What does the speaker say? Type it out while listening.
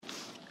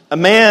A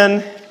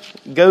man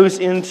goes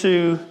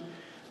into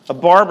a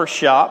barber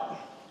shop.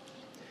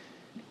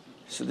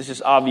 So this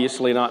is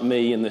obviously not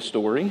me in this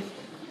story.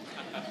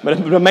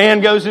 But a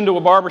man goes into a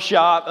barber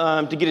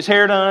shop to get his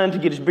hair done, to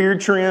get his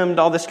beard trimmed,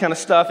 all this kind of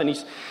stuff. And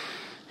he's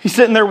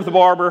sitting there with the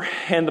barber,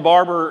 and the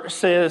barber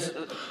says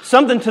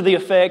something to the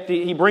effect,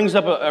 he brings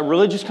up a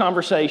religious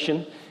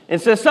conversation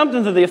and says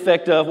something to the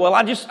effect of, well,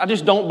 I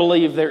just don't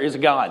believe there is a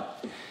God.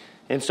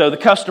 And so the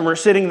customer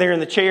sitting there in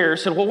the chair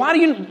said, well, why do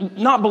you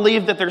not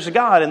believe that there's a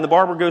God? And the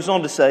barber goes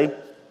on to say,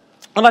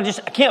 well, I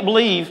can't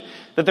believe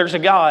that there's a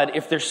God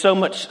if there's so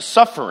much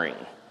suffering.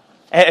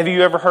 Have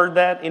you ever heard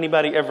that?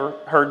 Anybody ever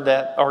heard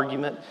that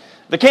argument?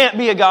 There can't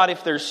be a God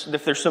if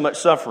there's so much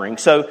suffering.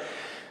 So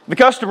the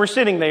customer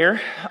sitting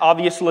there,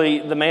 obviously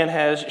the man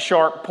has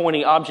sharp,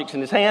 pointy objects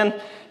in his hand,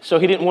 so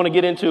he didn't want to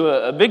get into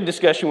a big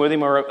discussion with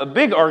him or a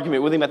big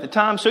argument with him at the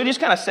time, so he just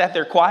kind of sat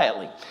there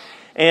quietly.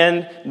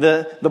 And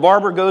the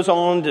barber goes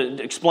on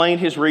to explain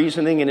his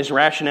reasoning and his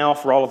rationale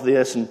for all of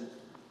this, and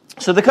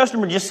so the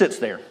customer just sits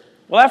there.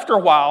 Well, after a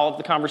while of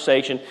the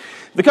conversation,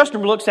 the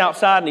customer looks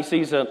outside and he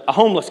sees a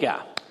homeless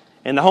guy.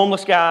 And the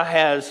homeless guy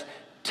has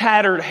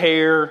tattered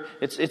hair.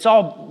 It's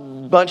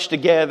all bunched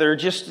together,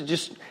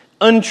 just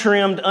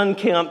untrimmed,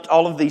 unkempt,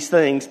 all of these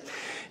things.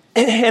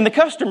 And the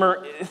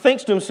customer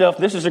thinks to himself,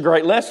 this is a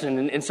great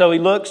lesson. And so he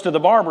looks to the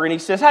barber and he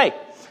says, hey,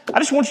 I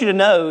just want you to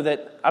know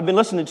that I've been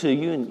listening to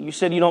you, and you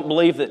said you don't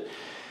believe that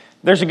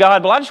there's a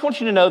God, but I just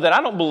want you to know that I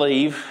don't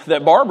believe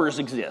that barbers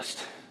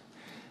exist.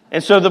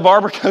 And so the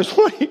barber goes,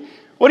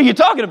 what are you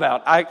talking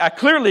about? I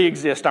clearly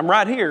exist. I'm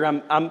right here.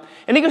 And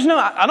he goes, no,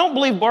 I don't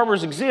believe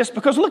barbers exist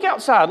because look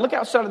outside. Look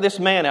outside of this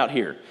man out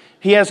here.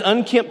 He has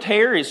unkempt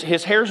hair.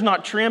 His hair's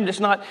not trimmed.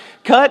 It's not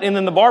cut. And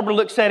then the barber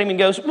looks at him and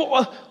goes,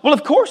 well,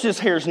 of course his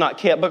hair's not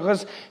kept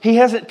because he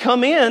hasn't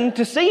come in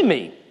to see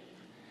me.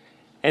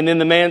 And then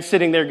the man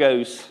sitting there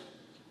goes,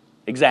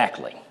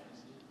 exactly.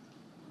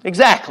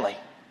 Exactly.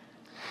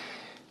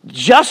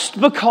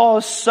 Just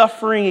because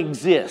suffering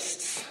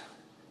exists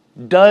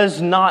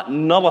does not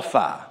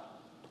nullify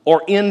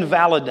or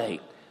invalidate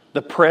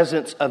the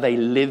presence of a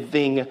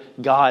living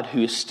God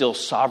who is still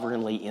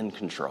sovereignly in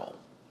control.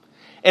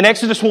 And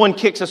Exodus 1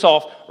 kicks us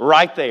off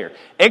right there.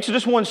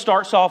 Exodus 1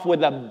 starts off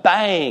with a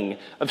bang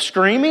of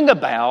screaming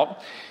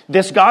about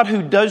this God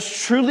who does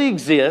truly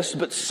exist,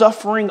 but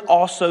suffering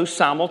also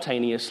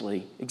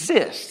simultaneously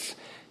exists.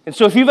 And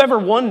so if you've ever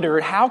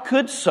wondered, how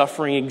could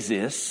suffering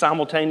exist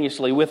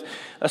simultaneously with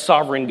a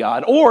sovereign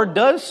God? Or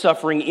does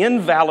suffering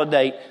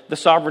invalidate the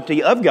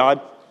sovereignty of God?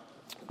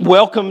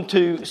 Welcome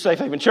to Safe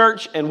Haven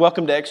Church and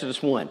welcome to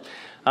Exodus 1.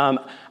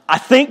 I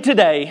think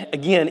today,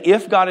 again,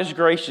 if God is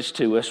gracious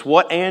to us,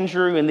 what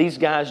Andrew and these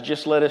guys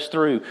just led us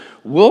through,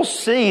 we'll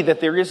see that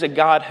there is a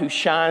God who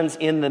shines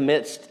in the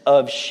midst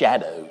of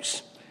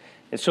shadows.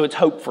 And so it's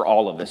hope for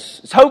all of us.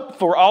 It's hope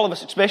for all of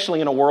us, especially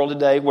in a world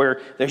today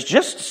where there's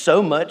just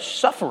so much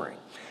suffering.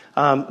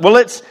 Well,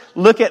 let's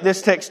look at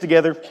this text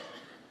together.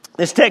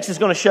 This text is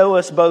going to show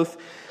us both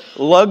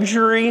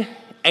luxury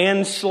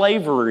and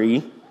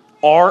slavery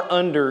are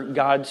under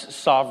God's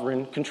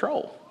sovereign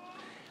control.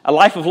 A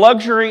life of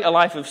luxury, a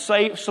life of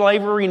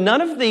slavery,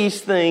 none of these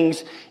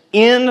things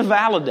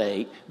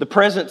invalidate the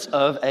presence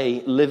of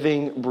a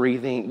living,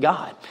 breathing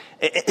God.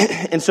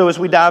 And so as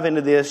we dive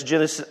into this,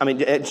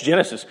 it's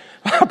Genesis.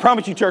 I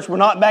promise you, church, we're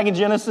not back in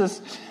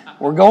Genesis.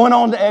 We're going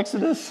on to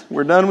Exodus.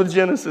 We're done with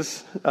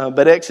Genesis.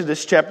 But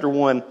Exodus chapter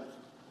 1,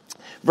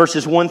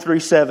 verses 1 through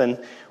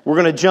 7, we're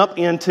going to jump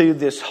into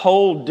this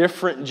whole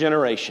different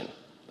generation.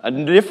 A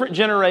different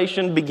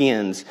generation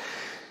begins.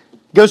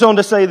 Goes on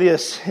to say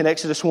this in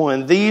Exodus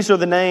 1. These are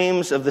the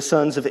names of the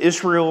sons of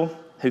Israel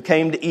who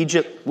came to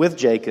Egypt with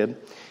Jacob,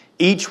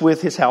 each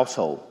with his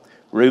household.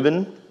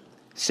 Reuben,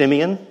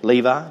 Simeon,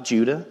 Levi,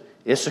 Judah,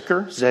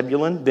 Issachar,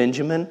 Zebulun,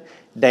 Benjamin,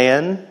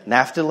 Dan,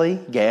 Naphtali,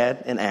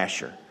 Gad, and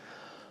Asher.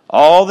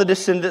 All the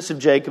descendants of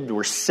Jacob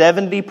were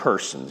 70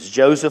 persons.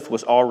 Joseph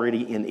was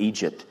already in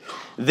Egypt.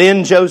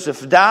 Then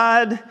Joseph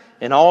died,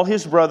 and all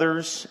his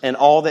brothers, and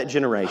all that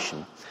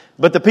generation.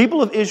 But the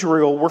people of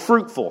Israel were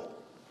fruitful,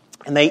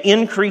 and they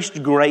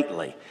increased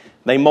greatly.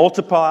 They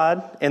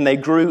multiplied, and they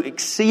grew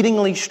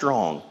exceedingly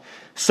strong,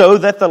 so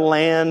that the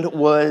land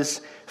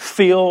was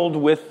filled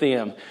with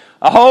them.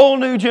 A whole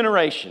new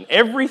generation.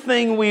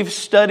 Everything we've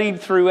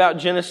studied throughout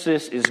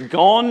Genesis is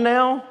gone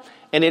now,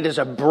 and it is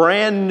a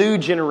brand new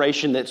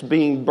generation that's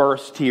being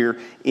birthed here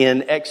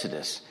in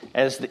Exodus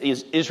as the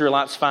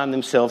Israelites find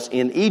themselves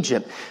in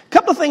Egypt. A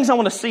couple of things I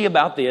want to see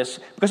about this,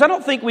 because I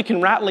don't think we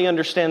can rightly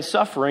understand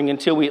suffering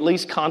until we at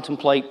least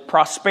contemplate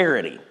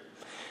prosperity.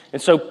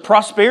 And so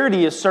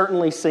prosperity is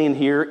certainly seen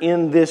here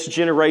in this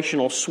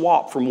generational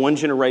swap from one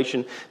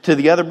generation to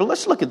the other. But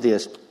let's look at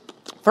this.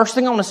 First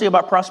thing I want to see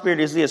about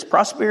prosperity is this.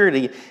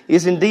 Prosperity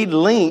is indeed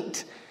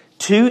linked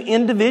to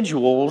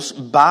individuals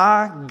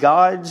by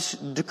God's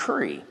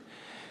decree.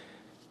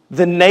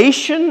 The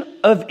nation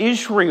of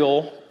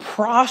Israel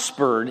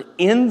prospered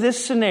in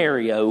this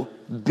scenario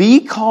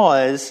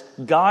because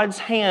God's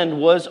hand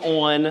was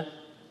on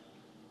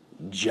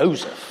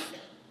Joseph.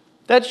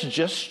 That's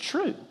just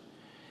true.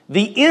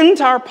 The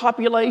entire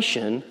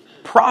population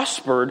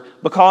prospered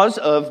because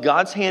of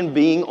God's hand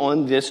being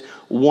on this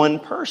one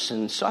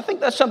person. So I think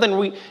that's something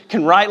we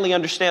can rightly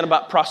understand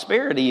about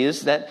prosperity,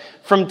 is that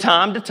from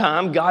time to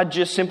time, God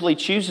just simply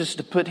chooses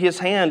to put His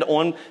hand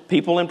on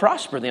people and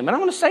prosper them. And I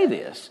want to say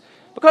this,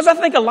 because I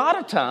think a lot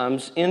of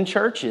times in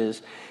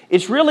churches,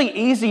 it's really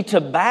easy to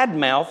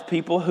badmouth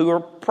people who are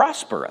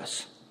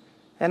prosperous.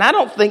 And I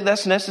don't think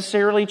that's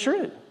necessarily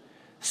true.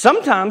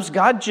 Sometimes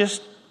God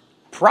just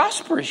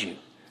prospers you.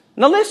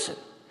 Now listen,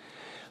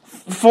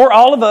 for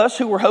all of us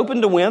who were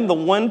hoping to win the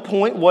 1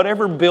 point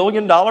whatever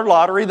billion dollar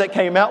lottery that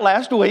came out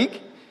last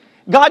week,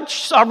 God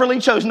sovereignly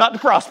chose not to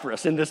prosper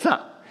us in this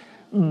time.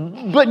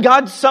 But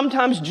God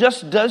sometimes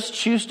just does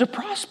choose to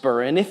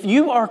prosper. And if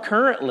you are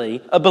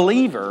currently a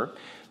believer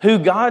who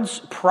God's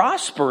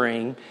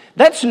prospering,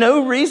 that's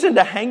no reason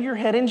to hang your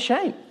head in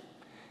shame.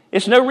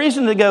 It's no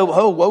reason to go,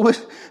 oh,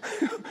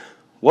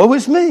 woe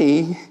is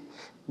me.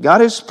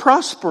 God is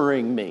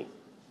prospering me.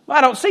 Well,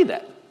 I don't see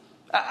that.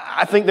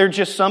 I think there are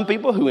just some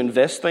people who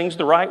invest things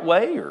the right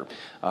way or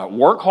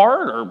work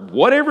hard or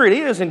whatever it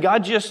is, and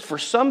God just, for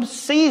some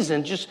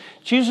season, just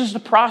chooses to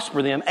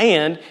prosper them.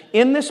 And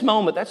in this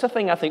moment, that's the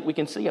thing I think we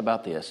can see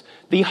about this.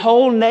 The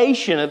whole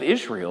nation of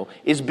Israel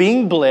is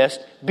being blessed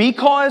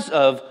because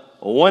of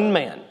one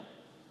man,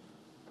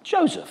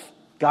 Joseph.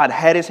 God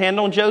had His hand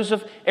on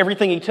Joseph.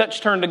 Everything he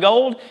touched turned to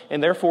gold,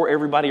 and therefore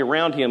everybody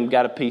around him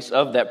got a piece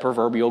of that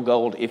proverbial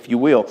gold, if you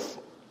will.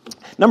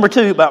 Number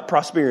 2, about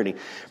prosperity.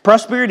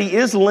 Prosperity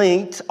is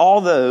linked,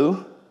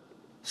 although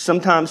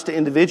sometimes to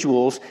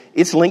individuals,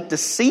 it's linked to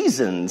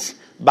seasons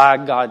by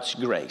God's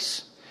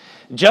grace.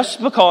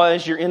 Just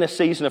because you're in a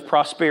season of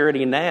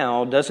prosperity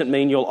now doesn't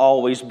mean you'll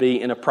always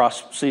be in a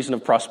season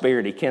of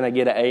prosperity. Can I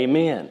get an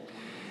amen?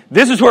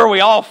 This is where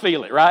we all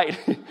feel it, right?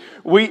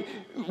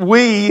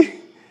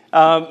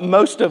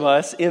 Most of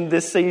us in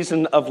this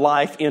season of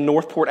life in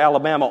Northport,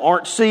 Alabama,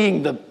 aren't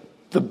seeing the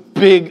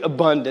big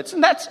abundance,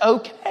 and that's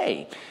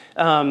okay.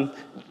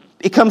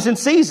 It comes in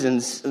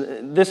seasons.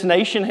 This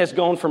nation has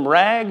gone from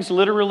rags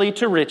literally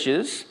to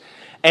riches,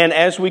 and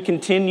as we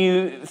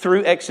continue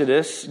through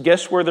Exodus,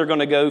 guess where they're going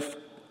to go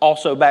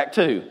also back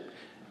to?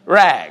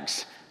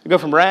 Rags. They go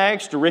from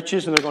rags to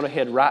riches, and they're going to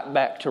head right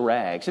back to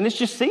rags. And it's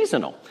just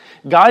seasonal.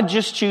 God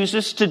just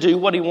chooses to do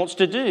what He wants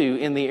to do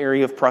in the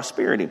area of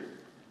prosperity.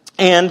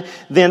 And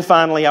then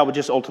finally, I would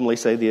just ultimately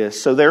say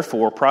this. So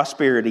therefore,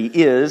 prosperity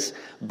is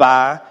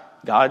by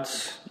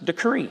God's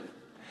decree.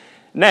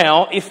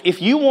 Now,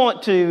 if you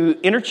want to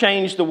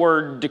interchange the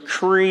word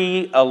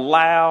decree,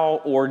 allow,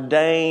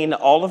 ordain,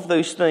 all of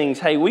those things,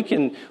 hey, we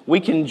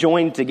can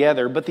join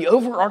together. But the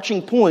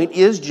overarching point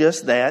is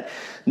just that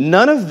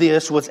none of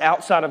this was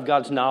outside of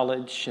God's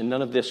knowledge, and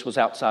none of this was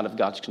outside of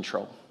God's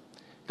control.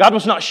 God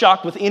was not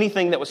shocked with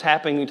anything that was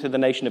happening to the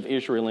nation of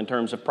Israel in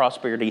terms of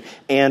prosperity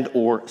and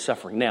or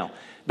suffering. Now,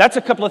 that's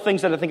a couple of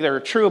things that I think that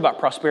are true about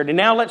prosperity.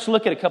 Now let's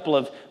look at a couple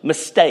of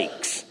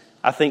mistakes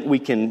I think we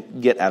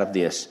can get out of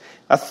this.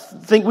 I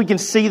think we can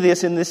see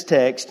this in this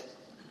text.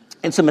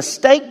 It's a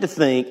mistake to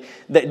think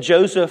that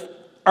Joseph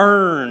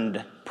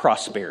earned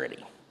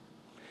prosperity.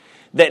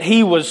 That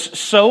he was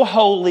so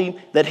holy,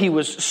 that he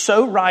was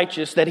so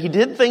righteous, that he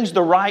did things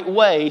the right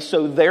way,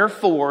 so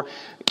therefore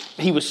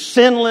he was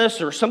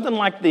sinless or something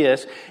like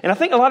this. And I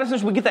think a lot of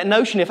times we get that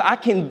notion, if I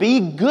can be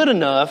good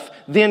enough,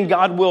 then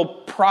God will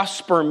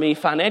prosper me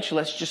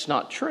financially. That's just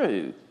not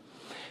true.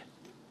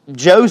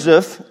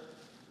 Joseph,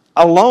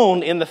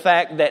 alone in the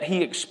fact that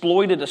he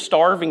exploited a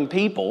starving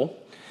people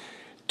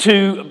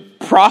to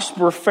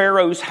prosper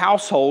Pharaoh's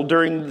household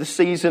during the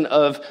season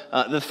of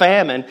the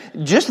famine,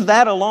 just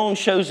that alone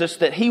shows us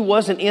that he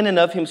wasn't in and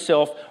of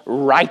himself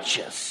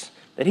righteous,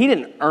 that he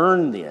didn't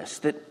earn this.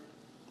 That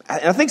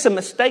I think it's a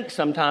mistake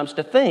sometimes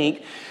to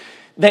think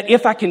that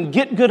if I can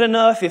get good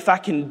enough, if I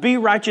can be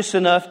righteous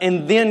enough,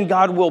 and then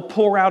God will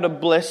pour out a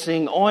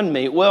blessing on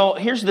me. Well,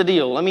 here's the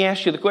deal. Let me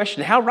ask you the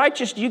question. How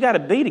righteous do you got to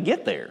be to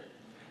get there?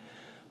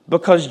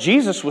 Because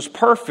Jesus was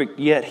perfect,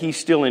 yet He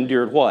still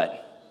endured what?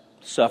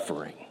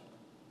 Suffering.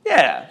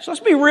 Yeah, so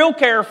let's be real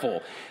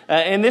careful.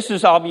 And this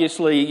is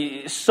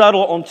obviously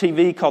subtle on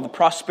TV called the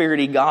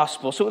prosperity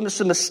gospel. So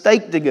it's a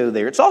mistake to go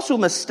there. It's also a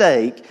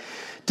mistake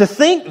to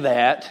think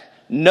that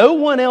no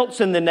one else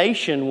in the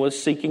nation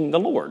was seeking the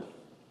Lord.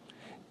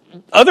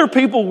 Other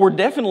people were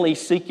definitely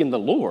seeking the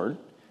Lord,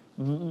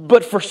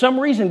 but for some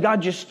reason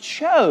God just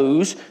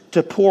chose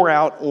to pour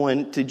out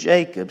on to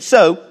Jacob.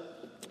 So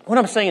what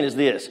I'm saying is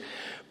this.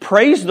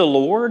 Praise the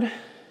Lord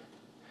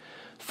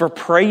for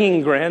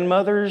praying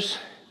grandmothers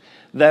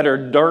that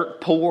are dirt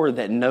poor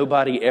that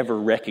nobody ever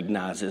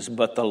recognizes,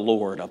 but the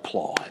Lord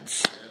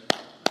applauds.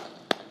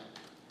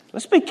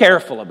 Let's be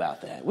careful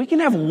about that. We can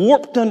have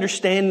warped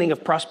understanding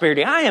of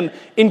prosperity. I am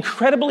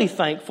incredibly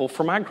thankful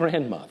for my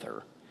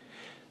grandmother,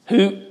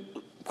 who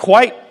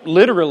quite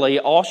literally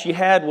all she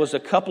had was a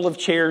couple of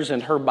chairs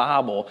and her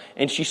Bible,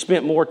 and she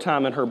spent more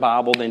time in her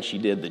Bible than she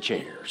did the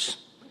chairs.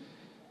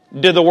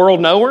 Did the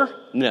world know her?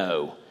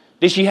 No.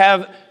 Did she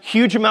have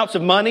huge amounts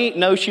of money?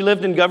 No, she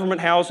lived in government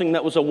housing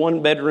that was a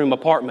one-bedroom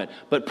apartment.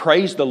 But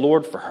praise the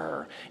Lord for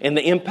her and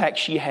the impact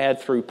she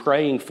had through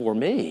praying for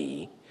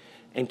me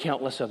and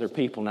countless other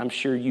people. And I'm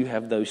sure you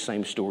have those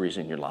same stories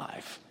in your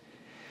life.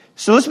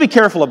 So let's be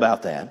careful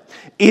about that.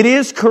 It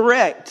is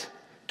correct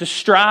to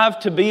strive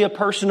to be a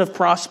person of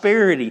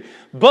prosperity,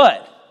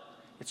 but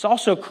it's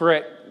also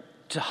correct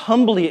to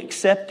humbly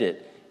accept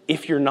it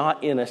if you're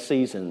not in a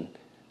season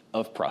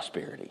of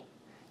prosperity.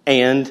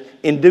 And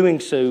in doing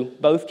so,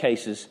 both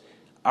cases,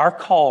 our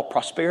call,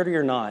 prosperity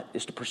or not,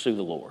 is to pursue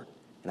the Lord.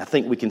 And I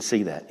think we can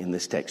see that in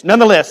this text.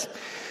 Nonetheless,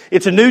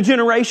 it's a new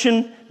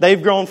generation.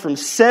 They've grown from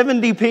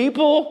 70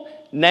 people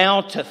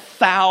now to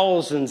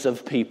thousands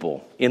of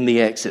people in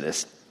the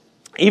Exodus.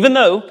 Even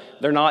though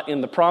they're not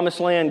in the promised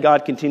land,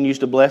 God continues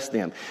to bless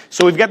them.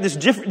 So we've got this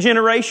different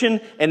generation,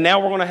 and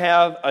now we're going to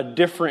have a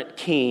different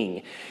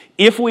king.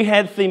 If we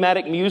had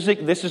thematic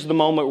music, this is the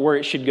moment where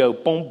it should go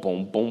boom,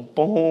 boom, boom,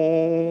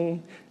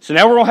 boom. So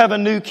now we're going to have a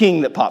new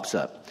king that pops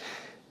up.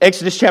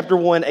 Exodus chapter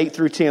 1, 8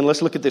 through 10.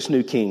 Let's look at this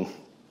new king.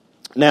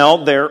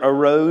 Now there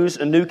arose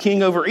a new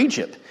king over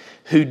Egypt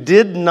who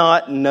did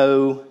not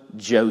know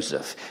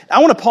Joseph. I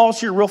want to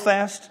pause here real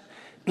fast.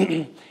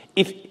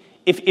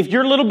 If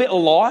you're a little bit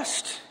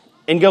lost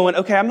and going,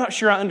 okay, I'm not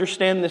sure I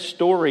understand this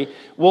story.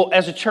 Well,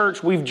 as a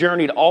church, we've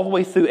journeyed all the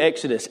way through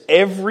Exodus,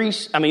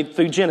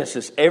 through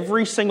Genesis.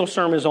 Every single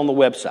sermon is on the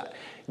website.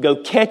 Go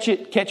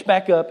catch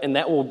back up, and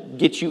that will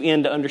get you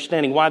into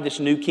understanding why this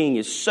new king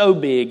is so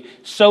big,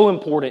 so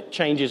important,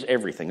 changes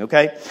everything,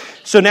 okay?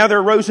 So now there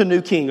arose a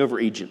new king over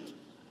Egypt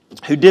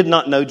who did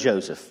not know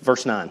Joseph.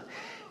 Verse 9.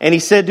 And he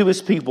said to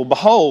his people,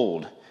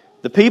 behold,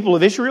 the people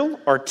of Israel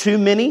are too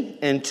many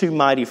and too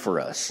mighty for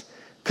us.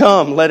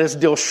 Come, let us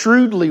deal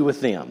shrewdly with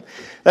them.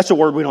 That's a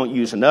word we don't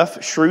use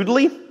enough.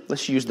 Shrewdly.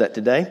 Let's use that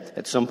today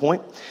at some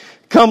point.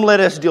 Come, let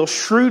us deal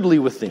shrewdly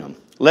with them,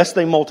 lest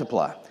they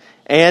multiply.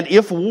 And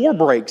if war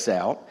breaks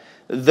out,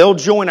 they'll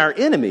join our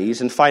enemies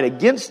and fight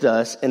against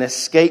us and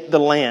escape the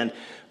land.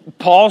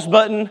 Pause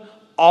button.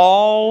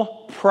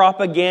 All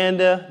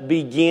propaganda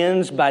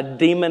begins by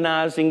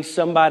demonizing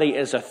somebody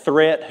as a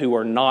threat who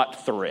are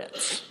not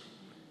threats.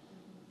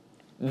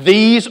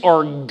 These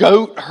are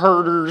goat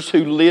herders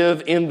who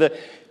live in the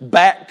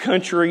back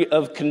country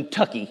of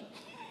Kentucky.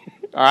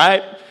 All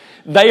right?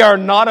 They are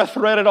not a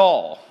threat at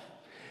all.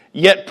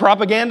 Yet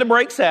propaganda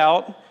breaks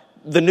out.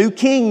 The new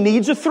king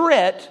needs a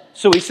threat.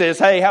 So he says,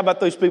 hey, how about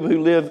those people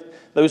who live,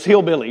 those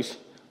hillbillies?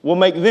 We'll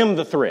make them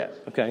the threat.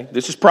 Okay?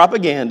 This is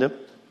propaganda.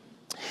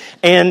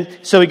 And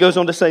so he goes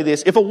on to say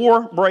this. If a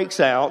war breaks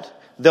out,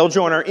 they'll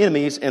join our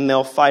enemies and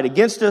they'll fight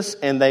against us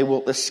and they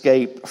will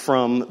escape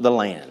from the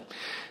land.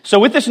 So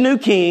with this new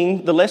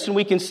king, the lesson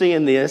we can see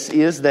in this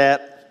is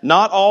that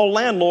not all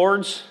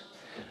landlords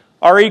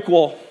are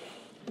equal.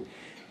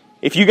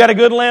 If you got a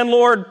good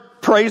landlord,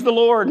 praise the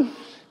Lord.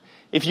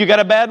 If you got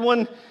a bad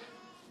one,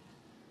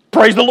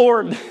 praise the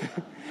Lord.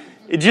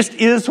 It just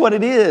is what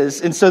it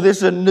is. And so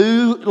there's a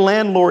new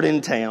landlord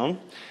in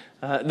town.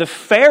 The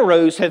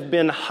pharaohs have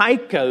been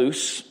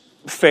Hyksos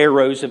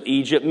pharaohs of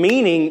Egypt,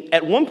 meaning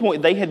at one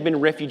point they had been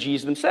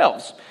refugees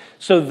themselves.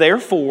 So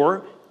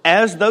therefore,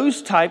 as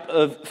those type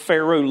of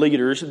pharaoh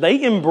leaders,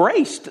 they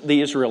embraced the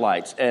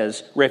Israelites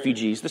as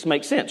refugees. This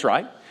makes sense,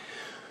 right?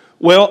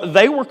 Well,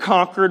 they were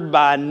conquered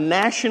by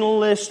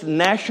nationalist,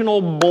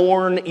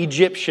 national-born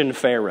Egyptian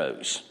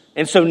pharaohs.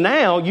 And so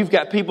now you've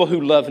got people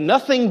who love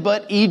nothing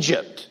but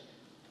Egypt.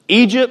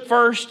 Egypt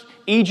first,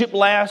 Egypt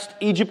last,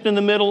 Egypt in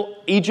the middle,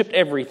 Egypt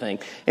everything.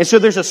 And so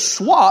there's a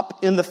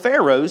swap in the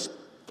pharaohs,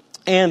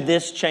 and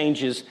this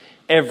changes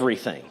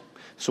everything.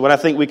 So what I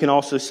think we can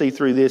also see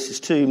through this is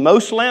too,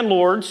 most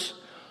landlords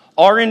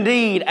are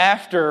indeed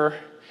after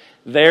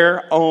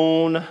their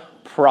own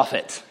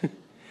profit.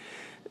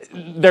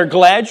 They're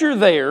glad you're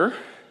there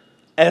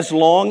as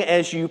long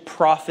as you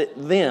profit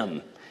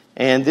them.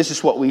 And this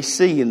is what we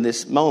see in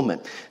this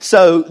moment.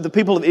 So the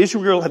people of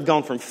Israel have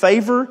gone from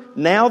favor.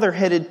 Now they're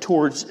headed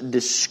towards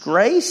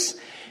disgrace.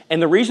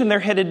 And the reason they're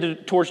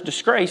headed towards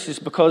disgrace is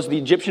because the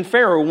Egyptian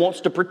Pharaoh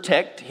wants to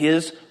protect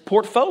his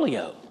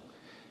portfolio.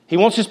 He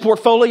wants his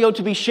portfolio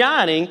to be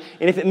shining,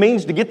 and if it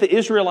means to get the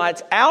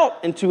Israelites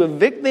out and to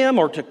evict them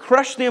or to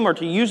crush them or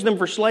to use them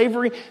for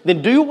slavery,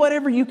 then do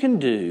whatever you can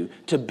do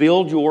to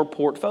build your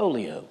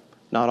portfolio.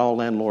 Not all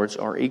landlords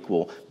are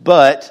equal.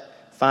 But,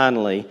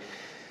 finally,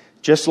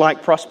 just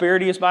like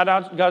prosperity is by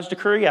God's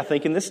decree, I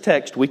think in this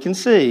text we can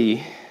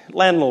see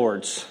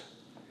landlords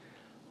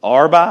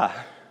are by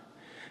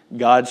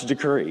God's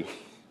decree.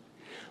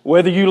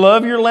 Whether you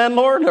love your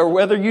landlord or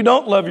whether you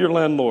don't love your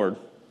landlord,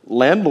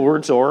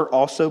 landlords are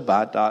also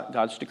by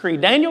God's decree.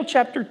 Daniel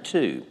chapter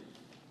 2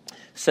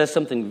 says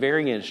something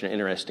very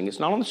interesting. It's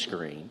not on the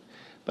screen,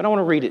 but I want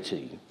to read it to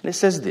you. And it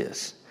says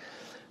this: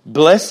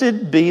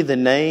 Blessed be the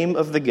name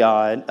of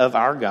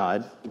our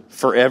God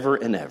forever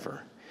and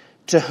ever,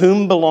 to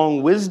whom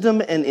belong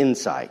wisdom and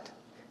insight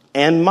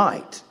and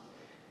might.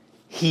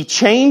 He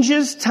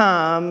changes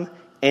time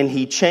and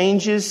he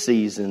changes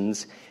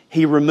seasons.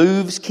 He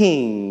removes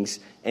kings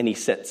and he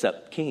sets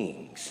up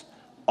kings.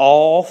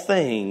 all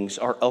things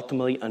are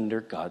ultimately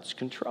under God's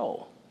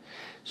control.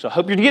 So I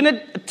hope you're getting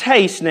a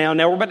taste now.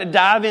 Now we're about to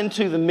dive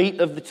into the meat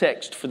of the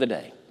text for the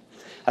day.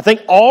 I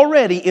think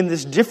already in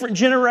this different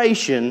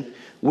generation,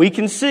 we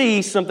can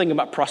see something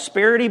about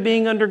prosperity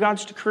being under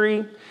God's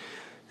decree,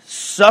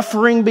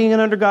 suffering being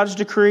under God's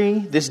decree.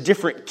 This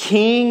different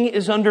king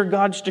is under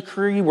God's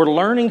decree. We're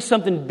learning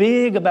something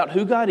big about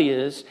who God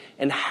is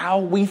and how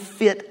we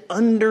fit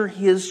under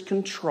His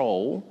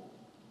control,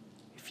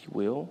 if you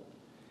will.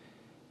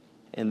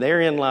 And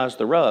therein lies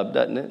the rub,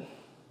 doesn't it?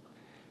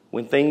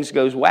 When things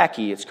goes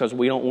wacky, it's because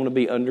we don't want to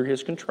be under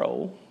His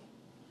control,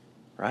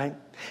 right?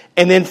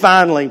 And then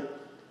finally,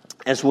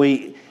 as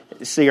we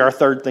see our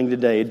third thing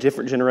today, a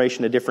different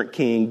generation, a different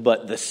king,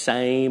 but the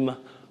same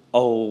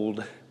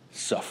old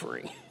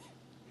suffering.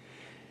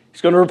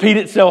 It's going to repeat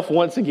itself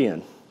once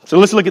again. So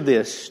let's look at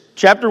this.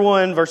 Chapter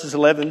 1, verses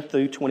 11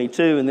 through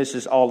 22, and this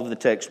is all of the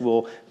text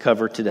we'll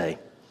cover today.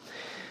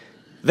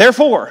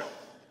 Therefore,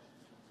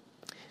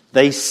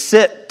 they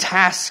set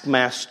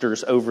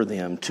taskmasters over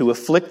them to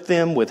afflict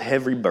them with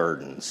heavy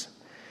burdens.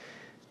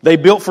 They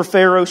built for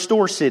Pharaoh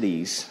store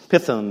cities,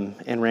 Pithom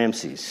and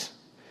Ramses.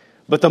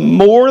 But the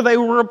more they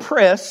were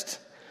oppressed,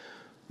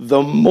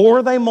 the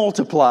more they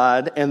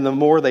multiplied and the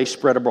more they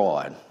spread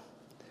abroad.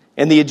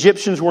 And the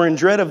Egyptians were in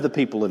dread of the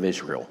people of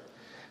Israel.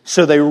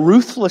 So they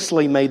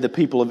ruthlessly made the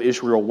people of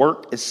Israel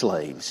work as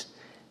slaves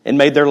and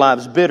made their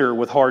lives bitter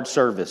with hard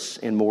service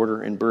in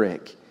mortar and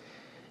brick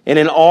and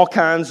in all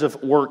kinds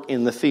of work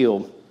in the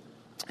field.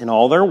 In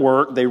all their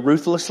work, they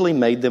ruthlessly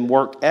made them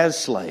work as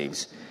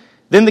slaves.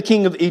 Then the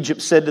king of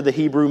Egypt said to the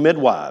Hebrew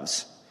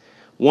midwives,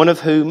 one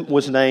of whom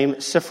was named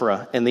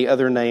Siphrah and the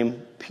other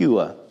named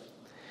Puah,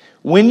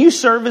 when you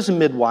serve as a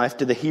midwife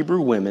to the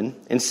Hebrew women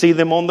and see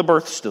them on the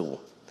birth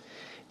stool,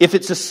 if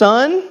it's a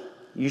son,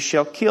 you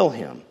shall kill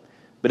him.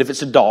 But if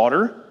it's a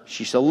daughter,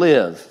 she shall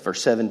live.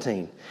 Verse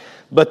 17.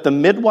 But the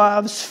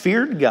midwives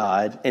feared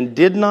God and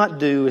did not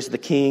do as the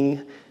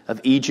king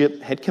of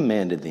Egypt had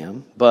commanded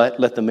them, but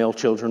let the male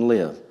children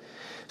live.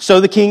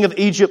 So the king of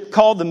Egypt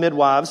called the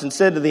midwives and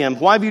said to them,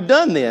 why have you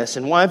done this?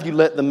 And why have you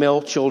let the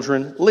male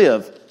children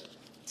live?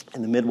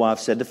 And the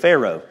midwives said to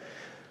Pharaoh,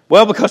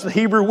 well, because the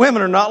Hebrew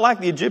women are not like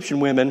the Egyptian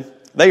women.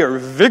 They are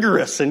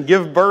vigorous and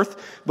give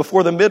birth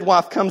before the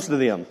midwife comes to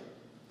them.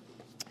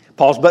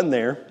 Pause button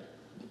there.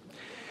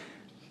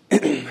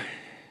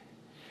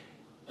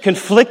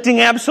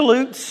 Conflicting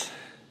absolutes,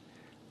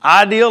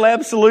 ideal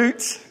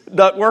absolutes,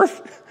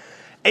 Duckworth.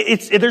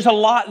 There's a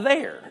lot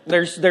there.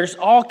 There's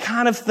all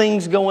kind of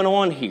things going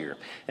on here.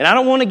 And I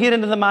don't want to get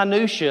into the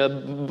minutia,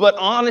 but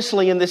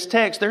honestly in this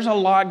text, there's a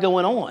lot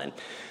going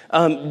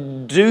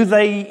on. Do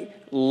they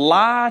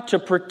lie to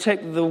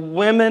protect the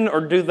women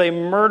or do they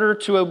murder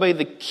to obey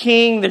the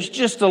king? There's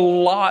just a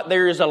lot.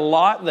 There is a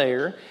lot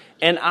there.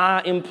 And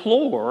I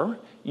implore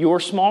your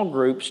small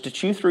groups to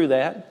chew through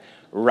that,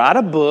 write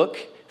a book,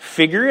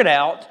 figure it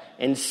out,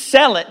 and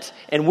sell it,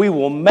 and we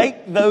will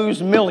make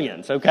those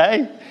millions,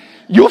 okay?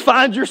 You'll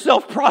find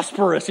yourself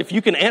prosperous if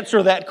you can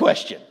answer that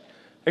question.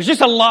 There's just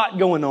a lot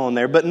going on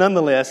there, but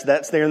nonetheless,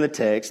 that's there in the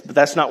text, but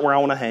that's not where I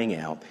want to hang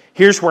out.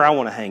 Here's where I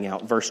want to hang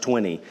out, verse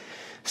 20.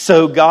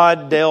 So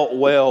God dealt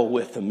well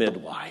with the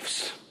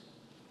midwives.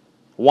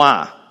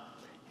 Why?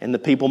 And the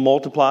people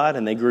multiplied,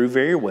 and they grew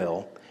very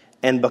well.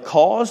 And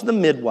because the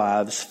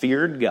midwives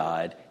feared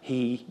God,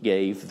 He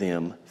gave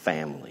them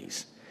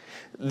families.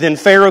 Then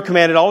Pharaoh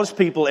commanded all his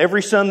people,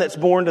 every son that's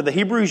born to the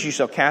Hebrews you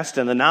shall cast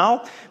in the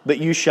Nile, but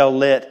you shall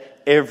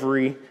let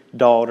every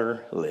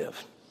daughter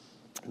live.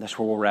 And that's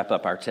where we'll wrap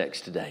up our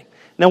text today.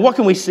 Now, what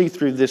can we see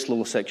through this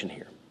little section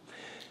here?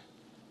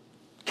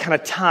 Kind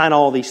of tying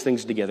all these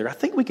things together, I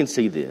think we can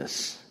see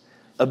this.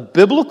 A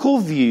biblical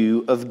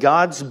view of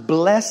God's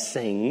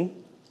blessing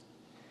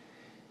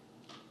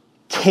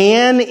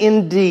can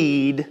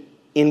indeed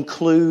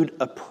include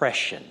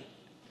oppression,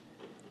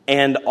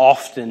 and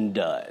often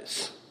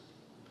does.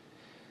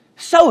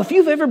 So if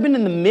you've ever been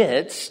in the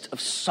midst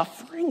of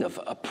suffering, of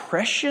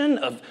oppression,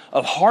 of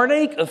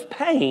heartache, of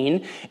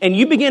pain, and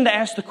you begin to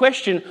ask the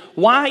question,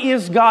 why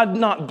is God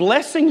not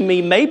blessing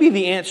me? Maybe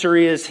the answer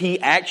is He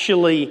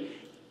actually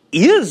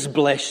is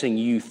blessing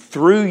you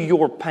through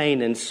your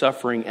pain and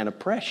suffering and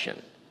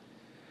oppression.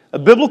 A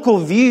biblical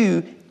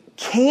view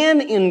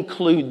can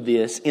include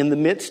this in the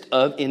midst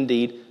of,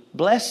 indeed,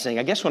 blessing.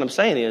 I guess what I'm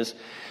saying is,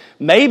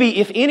 maybe,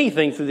 if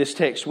anything, through this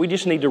text, we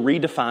just need to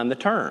redefine the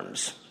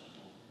terms.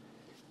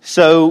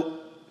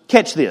 So,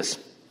 catch this.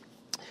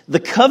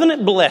 The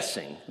covenant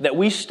blessing that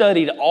we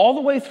studied all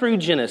the way through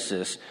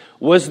Genesis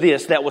was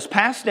this, that was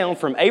passed down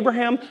from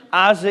Abraham,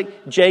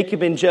 Isaac,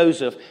 Jacob, and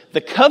Joseph.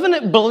 The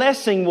covenant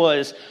blessing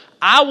was,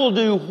 I will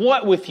do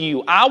what with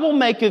you? I will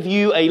make of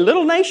you a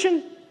little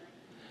nation.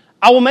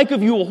 I will make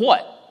of you a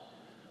what?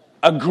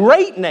 A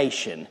great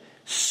nation.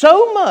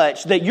 So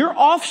much that your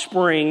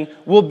offspring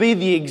will be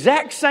the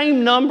exact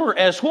same number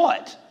as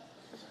what?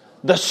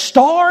 The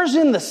stars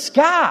in the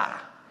sky.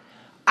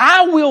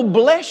 I will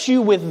bless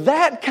you with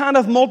that kind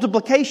of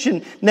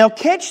multiplication. Now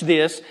catch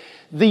this.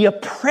 the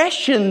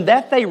oppression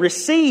that they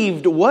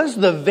received was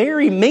the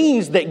very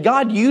means that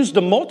God used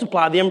to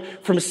multiply them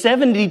from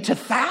 70 to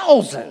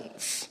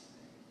thousands.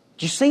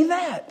 Did you see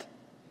that?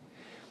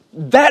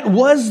 That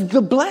was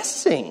the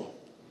blessing.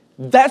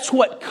 That's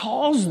what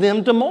caused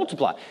them to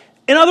multiply.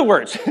 In other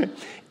words,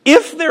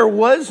 if there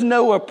was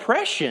no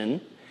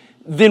oppression,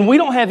 then we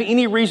don't have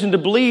any reason to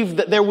believe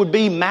that there would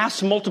be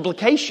mass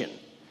multiplication.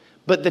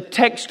 But the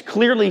text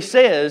clearly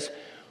says,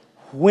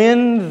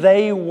 when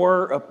they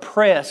were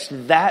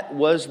oppressed, that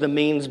was the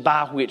means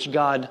by which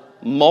God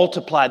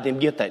multiplied them.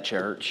 Get that,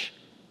 church?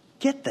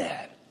 Get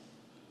that.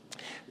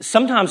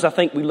 Sometimes I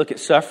think we look at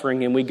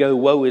suffering and we go,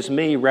 woe is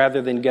me,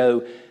 rather than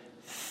go,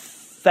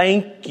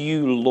 thank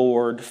you,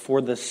 Lord,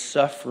 for the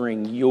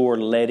suffering you're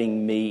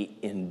letting me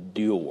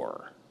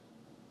endure.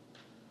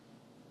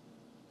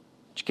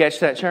 Did you catch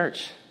that,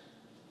 church?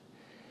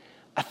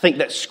 I think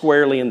that's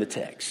squarely in the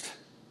text.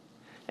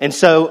 And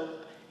so,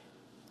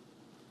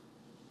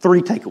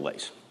 3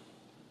 takeaways.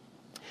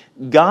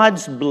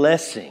 God's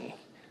blessing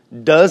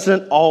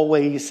doesn't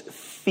always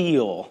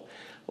feel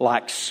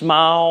like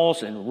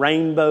smiles and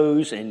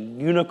rainbows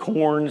and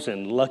unicorns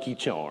and Lucky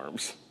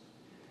Charms.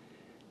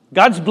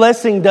 God's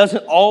blessing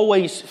doesn't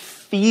always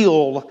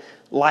feel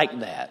like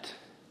that.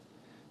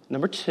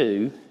 Number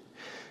 2,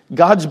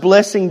 God's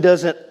blessing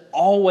doesn't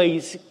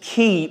always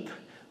keep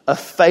a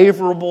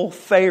favorable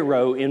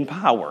Pharaoh in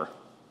power.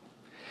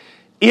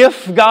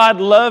 If God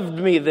loved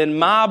me, then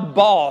my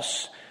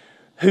boss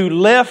who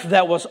left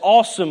that was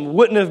awesome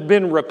wouldn't have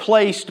been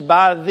replaced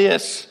by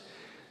this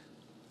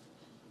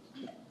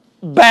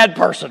bad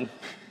person.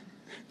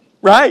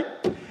 Right?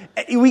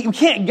 We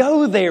can't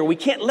go there. We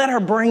can't let our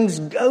brains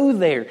go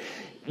there.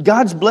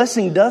 God's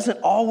blessing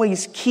doesn't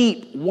always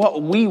keep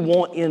what we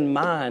want in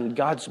mind.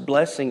 God's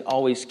blessing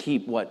always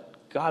keep what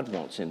God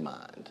wants in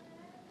mind.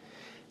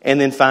 And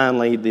then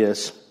finally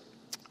this,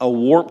 a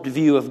warped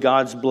view of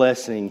God's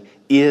blessing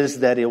is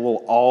that it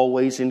will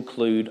always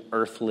include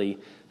earthly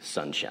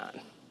sunshine.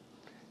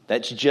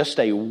 That's just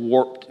a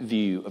warped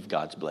view of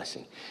God's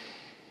blessing.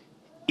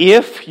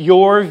 If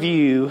your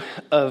view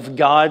of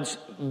God's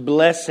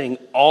blessing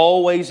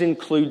always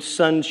includes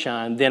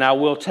sunshine, then I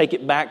will take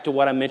it back to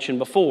what I mentioned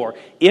before.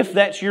 If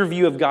that's your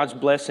view of God's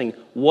blessing,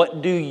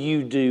 what do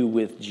you do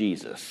with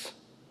Jesus?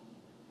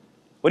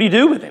 What do you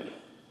do with Him?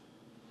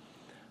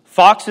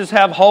 Foxes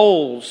have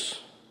holes.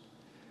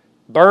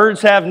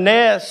 Birds have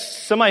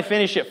nests. Somebody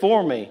finish it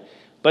for me.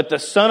 But the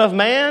Son of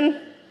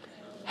Man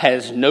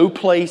has no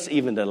place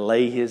even to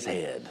lay His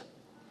head.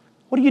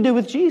 What do you do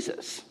with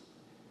Jesus?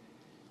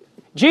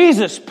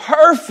 Jesus,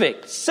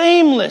 perfect,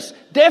 seamless,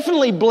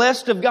 definitely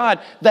blessed of God.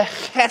 The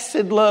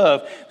chesed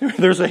love.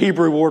 There's a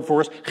Hebrew word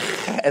for us,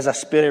 as I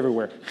spit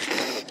everywhere.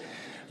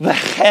 The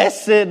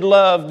chesed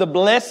love, the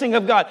blessing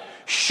of God,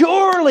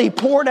 surely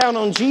poured out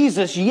on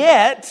Jesus,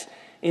 yet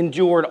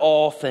endured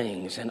all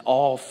things and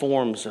all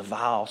forms of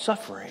vile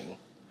suffering.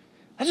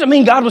 That doesn't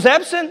mean God was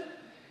absent.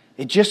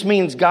 It just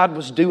means God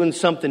was doing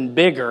something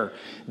bigger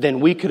than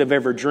we could have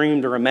ever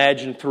dreamed or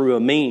imagined through a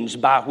means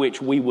by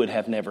which we would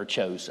have never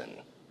chosen.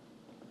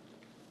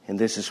 And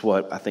this is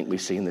what I think we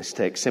see in this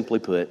text. Simply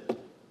put,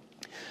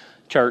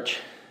 church,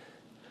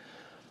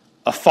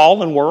 a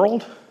fallen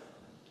world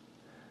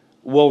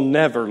will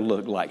never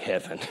look like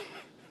heaven.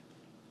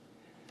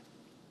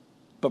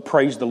 But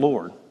praise the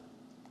Lord,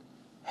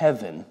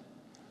 heaven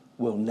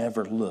will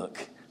never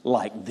look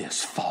like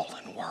this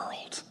fallen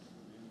world.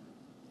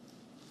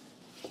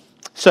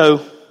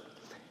 So,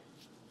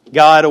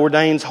 God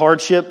ordains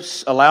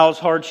hardships, allows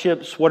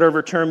hardships,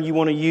 whatever term you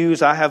want to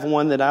use. I have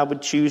one that I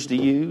would choose to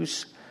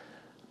use,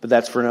 but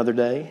that's for another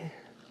day.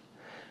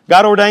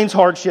 God ordains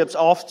hardships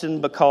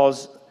often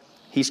because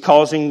He's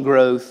causing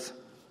growth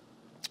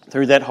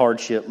through that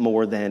hardship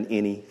more than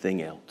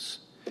anything else.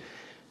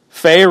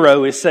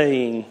 Pharaoh is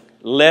saying,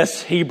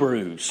 less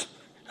Hebrews.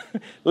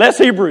 Less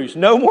Hebrews.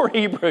 No more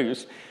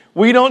Hebrews.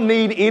 We don't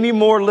need any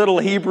more little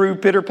Hebrew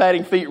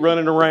pitter-patting feet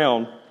running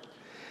around.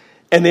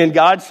 And then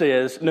God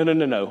says,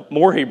 no.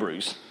 More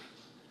Hebrews.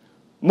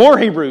 More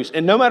Hebrews.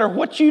 And no matter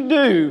what you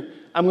do,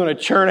 I'm going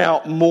to churn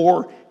out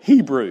more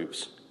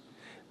Hebrews.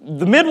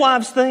 The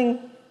midwives thing,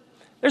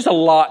 there's a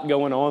lot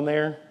going on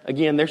there.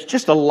 Again, there's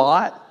just a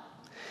lot.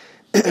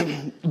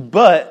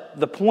 But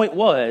the point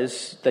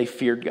was, they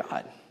feared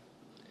God.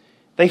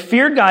 They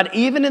feared God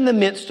even in the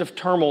midst of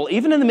turmoil,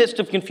 even in the midst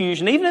of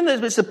confusion, even in the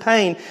midst of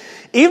pain,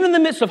 even in the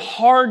midst of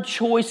hard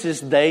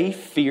choices, they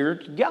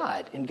feared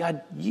God. And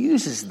God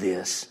uses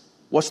this.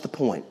 What's the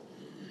point?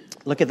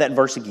 Look at that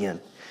verse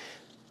again.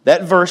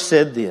 That verse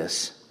said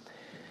this,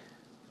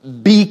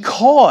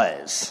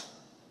 because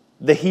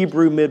the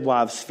Hebrew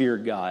midwives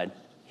feared God,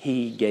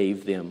 He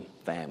gave them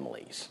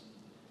families.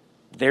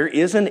 There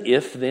is an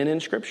if-then in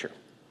Scripture.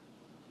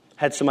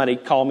 Had somebody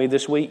call me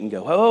this week and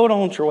go, hold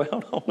on, Troy,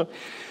 hold on.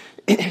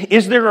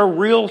 Is there a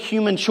real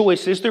human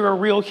choice? Is there a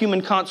real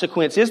human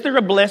consequence? Is there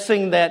a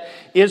blessing that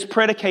is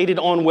predicated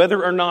on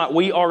whether or not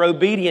we are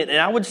obedient? And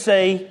I would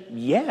say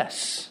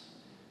yes.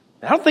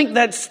 I don't think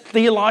that's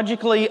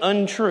theologically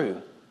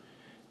untrue.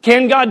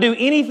 Can God do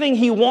anything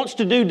He wants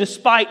to do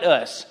despite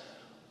us?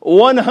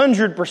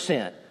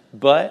 100%.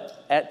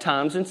 But at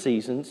times and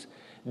seasons,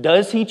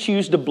 does He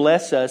choose to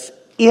bless us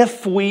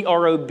if we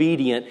are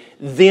obedient?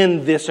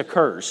 Then this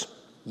occurs.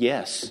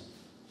 Yes,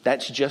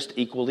 that's just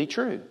equally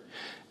true.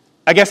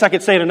 I guess I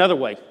could say it another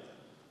way.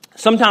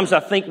 Sometimes I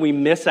think we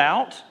miss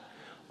out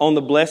on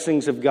the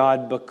blessings of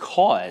God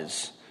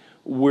because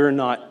we're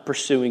not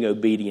pursuing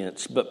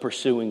obedience, but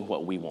pursuing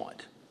what we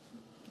want.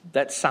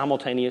 That's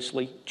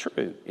simultaneously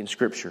true in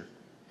Scripture.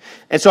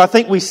 And so I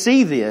think we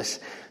see this.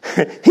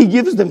 He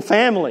gives them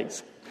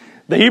families.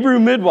 The Hebrew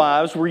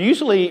midwives were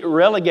usually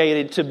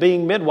relegated to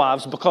being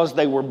midwives because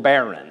they were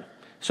barren.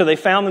 So they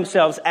found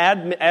themselves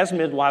as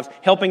midwives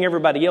helping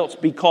everybody else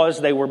because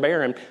they were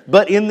barren.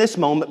 But in this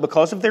moment,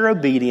 because of their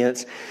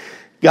obedience,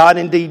 God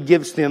indeed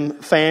gives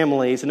them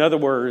families. In other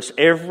words,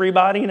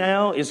 everybody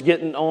now is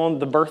getting on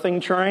the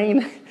birthing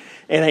train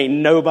and ain't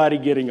nobody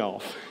getting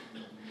off.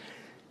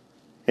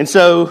 And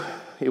so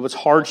it was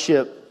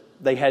hardship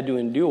they had to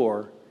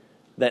endure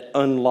that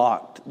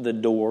unlocked the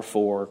door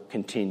for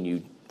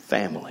continued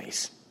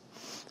families.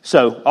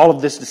 So all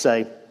of this to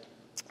say,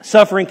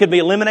 suffering could be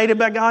eliminated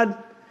by God,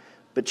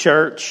 but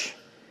church,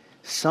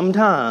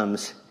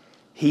 sometimes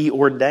He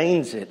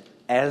ordains it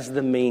as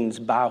the means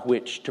by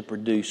which to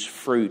produce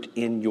fruit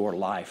in your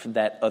life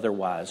that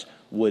otherwise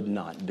would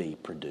not be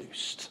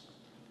produced.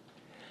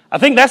 I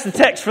think that's the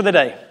text for the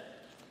day.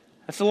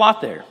 That's a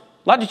lot there.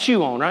 A lot to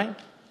chew on, right?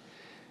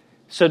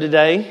 So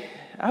today,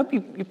 I hope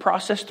you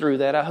process through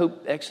that. I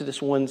hope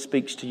Exodus 1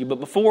 speaks to you. But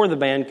before the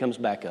band comes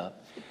back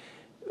up,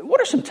 what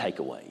are some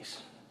takeaways?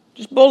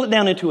 Just boil it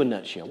down into a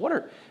nutshell. What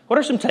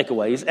are some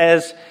takeaways?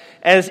 As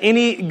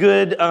any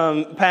good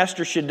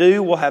pastor should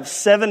do, we'll have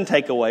 7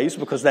 takeaways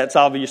because that's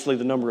obviously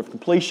the number of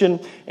completion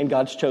and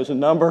God's chosen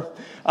number.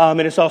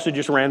 And it's also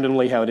just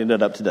randomly how it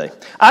ended up today.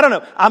 I don't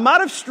know. I might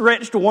have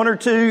stretched 1 or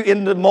 2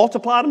 into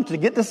multiplied them to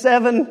get to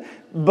 7,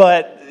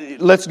 but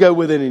let's go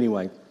with it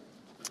anyway.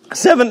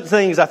 7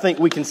 things I think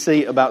we can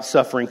see about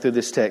suffering through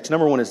this text.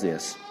 Number 1 is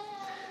this.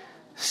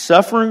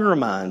 Suffering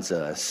reminds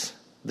us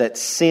that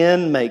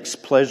sin makes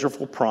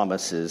pleasurable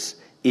promises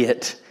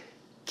it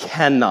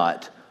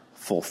cannot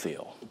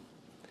fulfill.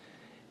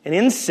 And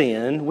in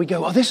sin, we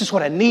go, oh, this is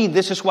what I need,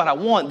 this is what I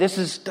want, this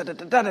is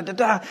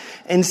da-da-da-da-da-da.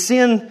 And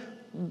sin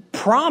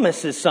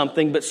promises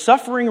something, but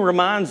suffering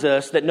reminds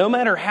us that no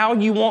matter how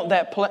you want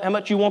that, how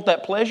much you want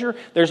that pleasure,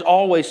 there's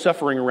always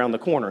suffering around the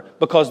corner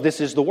because this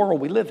is the world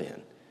we live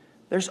in.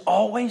 There's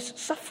always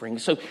suffering.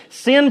 So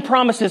sin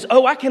promises,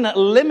 oh, I can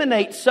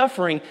eliminate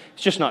suffering.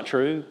 It's just not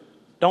true.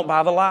 Don't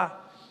buy the lie.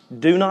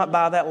 Do not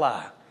buy that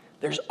lie.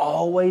 There's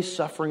always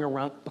suffering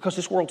around because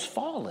this world's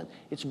fallen.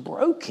 It's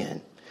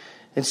broken.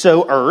 And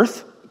so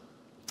earth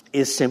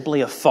is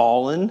simply a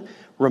fallen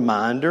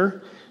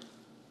reminder.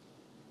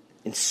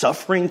 And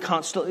suffering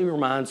constantly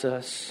reminds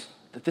us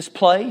that this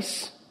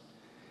place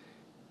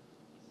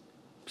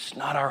is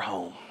not our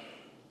home.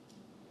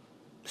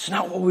 It's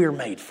not what we were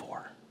made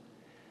for.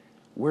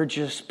 We're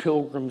just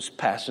pilgrims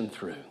passing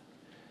through.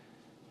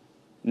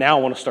 Now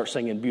I want to start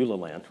singing Beulah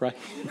Land, right?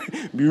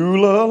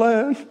 Beulah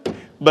Land.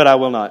 But I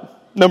will not.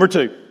 Number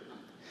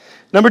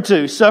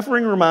 2,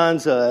 suffering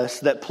reminds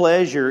us that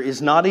pleasure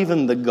is not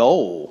even the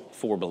goal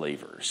for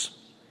believers.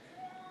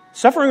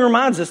 Suffering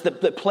reminds us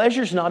that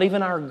pleasure is not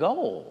even our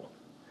goal.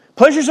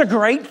 Pleasure's a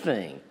great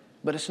thing,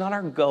 but it's not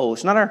our goal.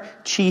 It's not our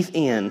chief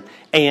end.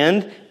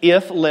 And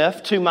if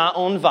left to my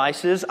own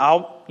vices,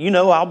 I'll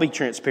be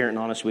transparent and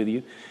honest with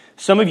you.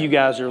 Some of you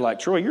guys are like,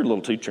 Troy, you're a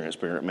little too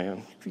transparent,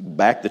 man. If you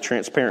back the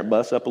transparent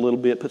bus up a little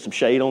bit, put some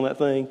shade on that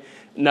thing.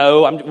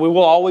 No, we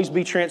will always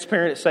be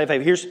transparent at Safe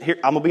Haven. Here,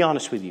 I'm going to be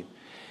honest with you.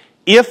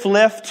 If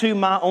left to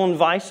my own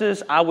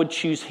vices, I would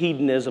choose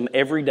hedonism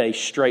every day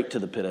straight to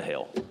the pit of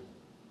hell.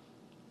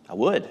 I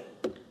would.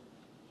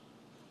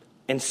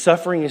 And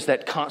suffering is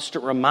that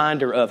constant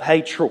reminder of,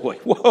 hey, Troy,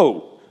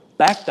 whoa,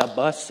 back the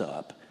bus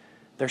up.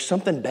 There's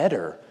something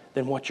better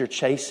than what you're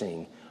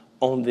chasing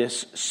on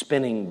this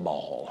spinning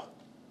ball.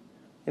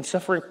 And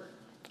suffering,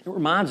 it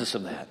reminds us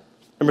of that.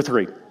 Number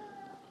 3,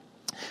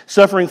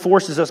 suffering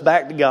forces us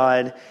back to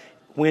God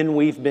when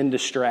we've been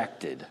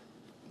distracted.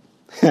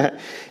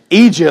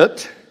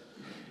 Egypt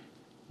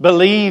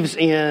believes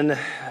in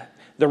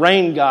the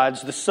rain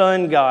gods, the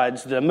sun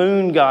gods, the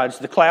moon gods,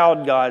 the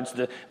cloud gods,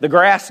 the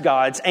grass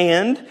gods,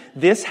 and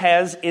this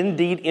has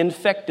indeed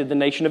infected the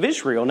nation of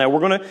Israel. Now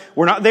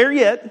we're not there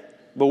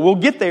yet, but we'll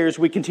get there as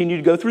we continue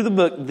to go through the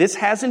book. This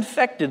has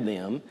infected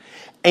them,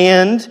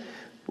 and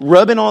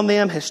rubbing on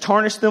them has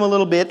tarnished them a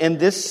little bit, and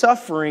this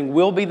suffering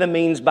will be the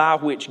means by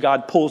which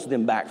God pulls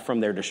them back from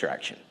their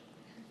distraction.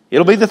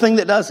 It'll be the thing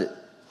that does it.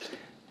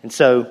 And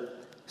so,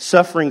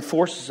 suffering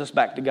forces us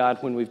back to God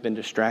when we've been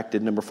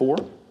distracted. Number 4,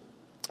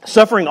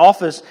 suffering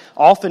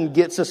often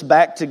gets us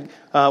back to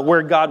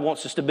where God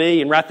wants us to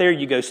be, and right there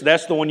you go. So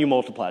that's the one you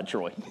multiplied,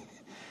 Troy.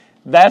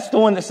 That's the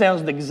one that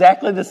sounds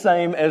exactly the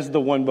same as the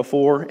one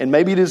before, and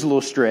maybe it is a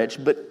little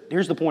stretch, but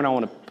here's the point I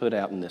want to put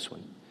out in this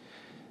one.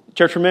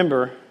 Church,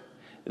 remember,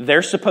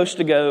 they're supposed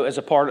to go as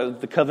a part of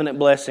the covenant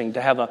blessing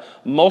to have a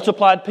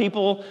multiplied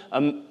people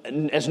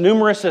as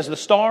numerous as the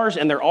stars,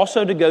 and they're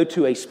also to go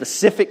to a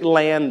specific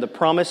land, the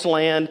promised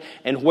land.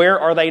 And where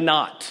are they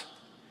not?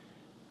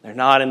 They're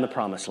not in the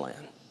promised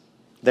land.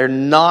 They're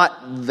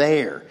not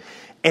there.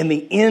 And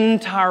the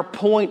entire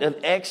point of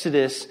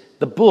Exodus,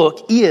 the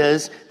book,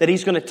 is that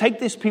He's going to take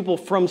these people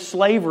from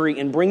slavery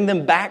and bring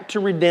them back to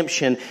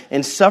redemption,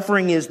 and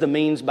suffering is the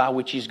means by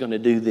which He's going to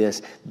do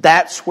this.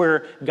 That's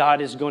where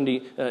God is going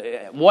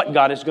to, what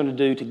God is going to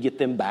do to get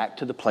them back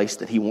to the place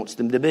that He wants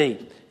them to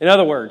be. In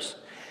other words,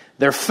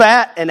 they're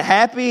fat and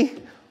happy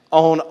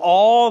on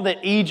all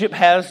that Egypt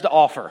has to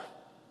offer.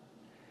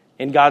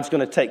 And God's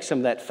going to take some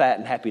of that fat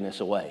and happiness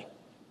away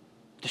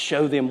to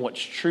show them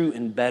what's true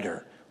and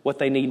better, what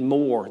they need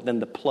more than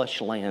the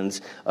plush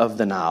lands of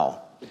the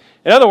Nile.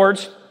 In other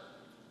words,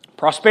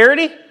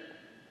 prosperity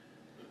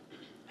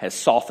has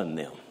softened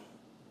them.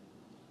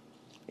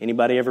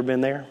 Anybody ever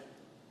been there?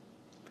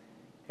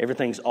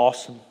 Everything's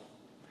awesome.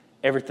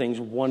 Everything's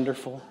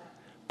wonderful.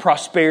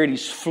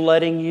 Prosperity's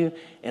flooding you.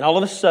 And all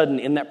of a sudden,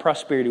 in that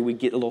prosperity, we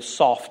get a little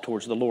soft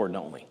towards the Lord,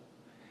 don't we?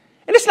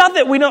 And it's not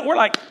that we're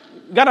like,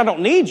 God, I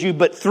don't need you.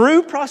 But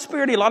through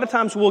prosperity, a lot of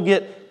times we'll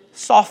get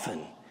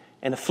softened.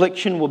 And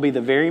affliction will be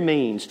the very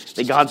means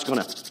that God's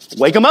going to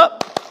wake them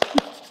up.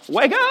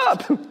 Wake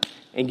up!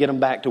 And get them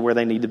back to where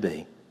they need to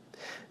be.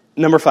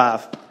 Number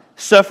 5,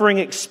 suffering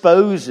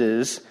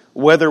exposes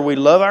whether we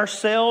love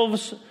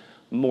ourselves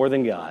more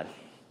than God.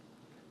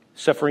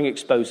 Suffering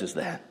exposes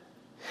that.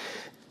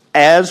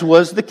 As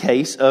was the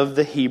case of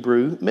the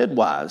Hebrew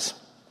midwives.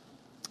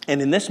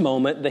 And in this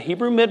moment, the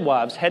Hebrew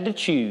midwives had to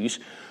choose,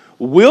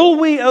 will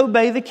we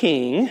obey the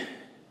king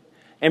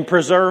and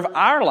preserve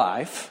our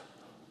life,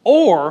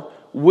 or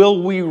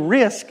will we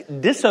risk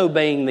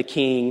disobeying the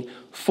king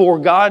for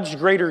God's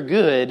greater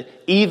good,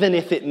 even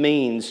if it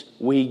means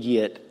we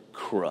get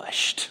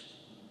crushed?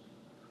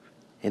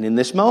 And in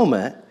this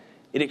moment,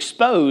 it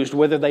exposed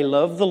whether they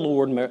love the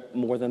Lord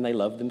more than they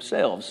love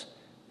themselves.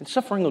 And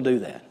suffering will do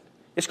that.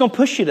 It's going to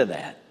push you to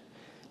that.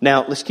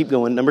 Now, let's keep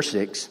going. Number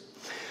 6.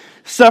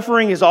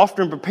 Suffering is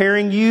often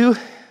preparing you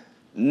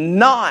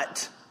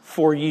not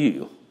for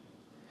you,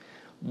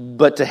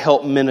 but to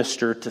help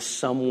minister to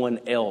someone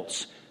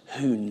else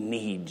who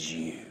needs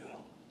you.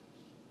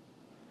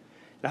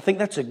 And I think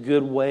that's a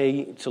good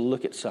way to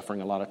look at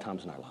suffering a lot of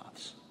times in our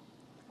lives.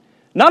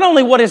 Not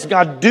only what is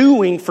God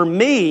doing for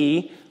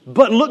me,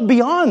 but look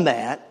beyond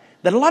that.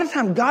 That a lot of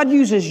times God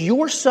uses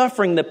your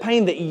suffering, the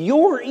pain that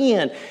you're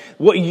in,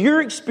 what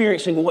you're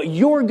experiencing, what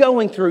you're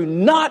going through,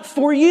 not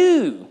for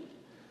you,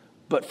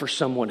 but for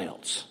someone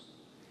else.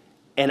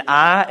 And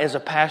I, as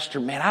a pastor,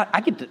 man, I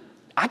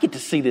get to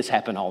see this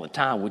happen all the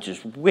time, which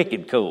is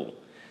wicked cool.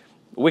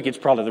 Wicked's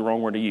probably the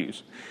wrong word to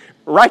use.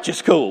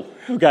 Righteous cool.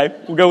 Okay,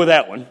 we'll go with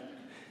that one.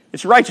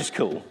 It's righteous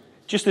cool.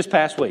 Just this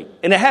past week.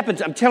 And it happens,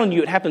 I'm telling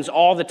you, it happens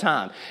all the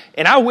time.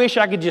 And I wish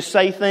I could just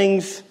say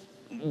things,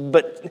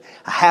 but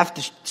I have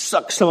to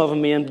suck some of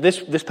them in.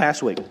 This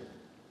past week,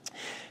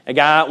 a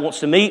guy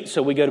wants to meet,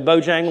 so we go to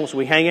Bojangles.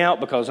 We hang out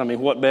because,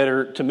 what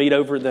better to meet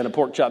over than a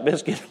pork chop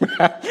biscuit?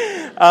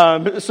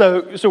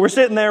 So we're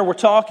sitting there, we're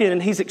talking,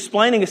 and he's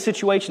explaining a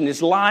situation,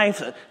 his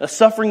life, a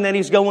suffering that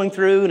he's going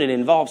through, and it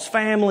involves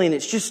family, and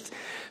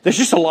there's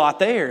just a lot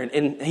there.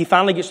 And he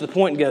finally gets to the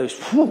point and goes,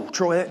 "Whew,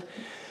 Troy,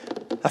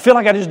 I feel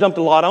like I just dumped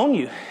a lot on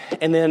you."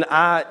 And then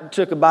I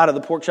took a bite of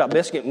the pork chop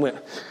biscuit and went,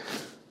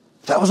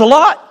 "That was a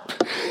lot.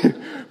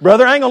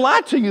 Brother, I ain't gonna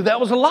lie to you, that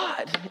was a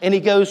lot." And he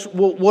goes,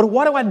 "Well,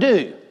 what do I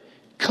do?"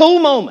 Cool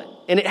moment.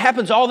 And it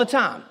happens all the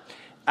time.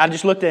 I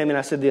just looked at him and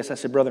I said this. I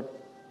said, "Brother,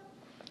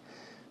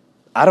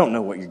 I don't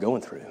know what you're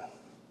going through."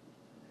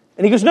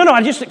 And he goes, No,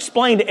 I just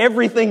explained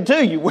everything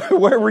to you.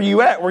 Where were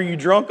you at? Were you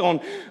drunk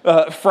on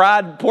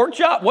fried pork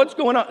chop? What's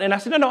going on? And I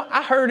said, No,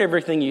 I heard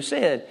everything you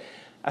said.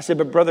 I said,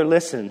 "But brother,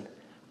 listen,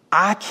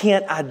 I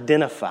can't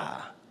identify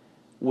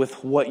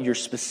with what you're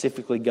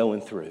specifically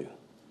going through.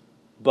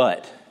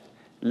 But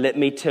let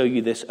me tell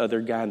you this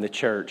other guy in the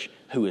church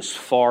who is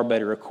far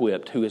better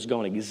equipped, who has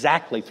gone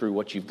exactly through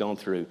what you've gone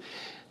through.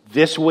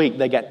 This week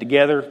they got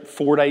together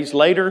 4 days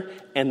later,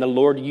 and the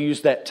Lord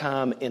used that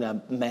time in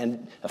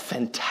a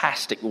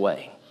fantastic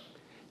way."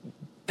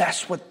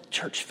 That's what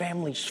church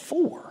family's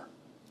for.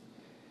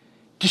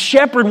 To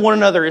shepherd one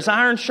another as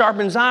iron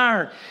sharpens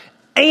iron.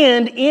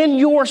 And in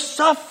your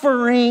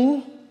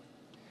suffering,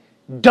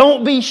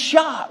 don't be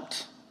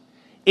shocked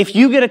if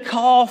you get a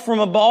call from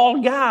a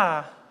bald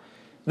guy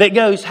that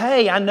goes,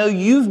 "Hey, I know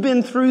you've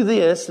been through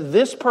this.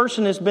 This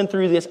person has been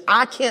through this.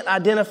 I can't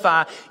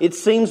identify. It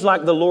seems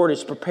like the Lord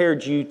has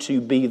prepared you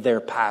to be their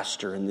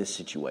pastor in this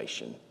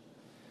situation."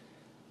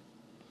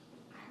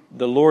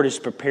 The Lord is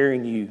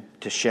preparing you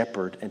to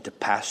shepherd and to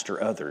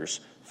pastor others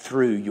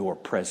through your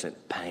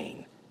present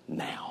pain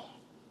now.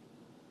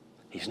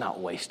 He's not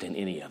wasting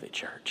any of it,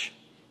 church.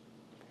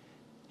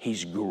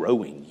 He's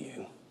growing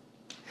you.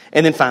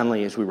 And then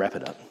finally, as we wrap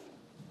it up,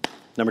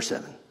 number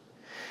 7.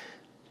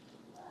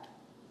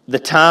 The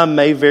time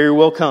may very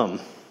well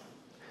come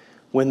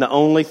when the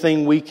only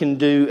thing we can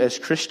do as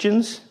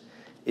Christians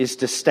is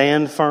to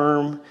stand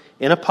firm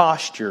in a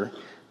posture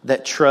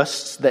that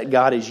trusts that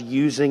God is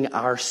using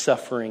our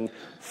suffering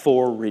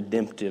for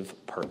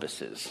redemptive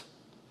purposes.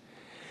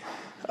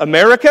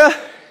 America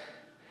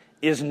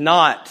is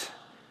not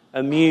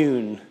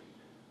immune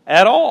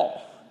at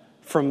all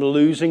from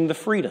losing the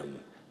freedom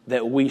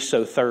that we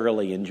so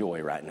thoroughly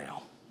enjoy right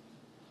now.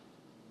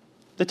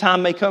 The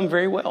time may come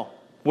very well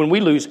when we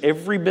lose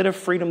every bit of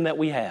freedom that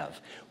we have,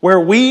 where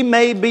we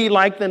may be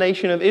like the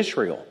nation of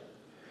Israel,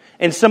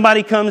 and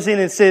somebody comes in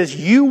and says,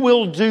 you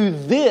will do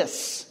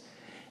this,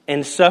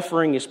 and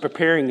suffering is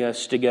preparing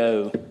us to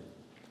go,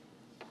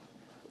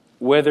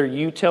 whether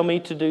you tell me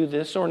to do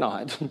this or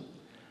not,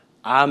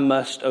 I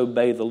must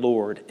obey the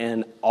Lord,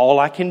 and all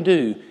I can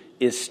do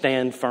is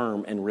stand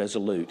firm and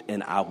resolute,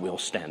 and I will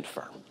stand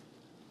firm.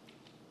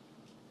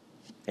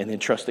 And then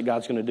trust that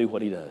God's going to do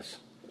what He does.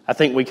 I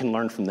think we can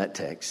learn from that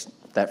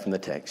from the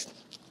text.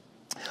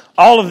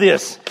 All of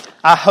this,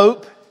 I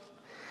hope,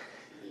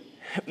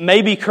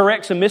 maybe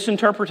corrects a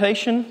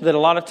misinterpretation that a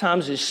lot of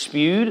times is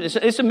spewed.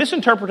 It's a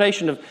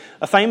misinterpretation of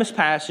a famous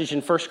passage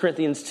in 1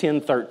 Corinthians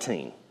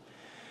 10:13.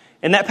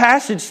 And that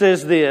passage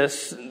says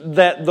this,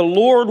 that the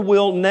Lord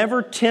will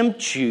never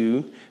tempt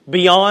you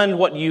beyond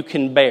what you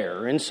can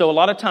bear. And so a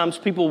lot of times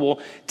people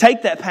will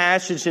take that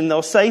passage and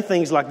they'll say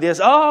things like this,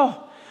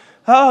 oh,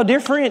 dear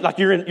friend, like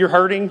you're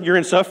hurting, you're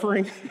in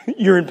suffering,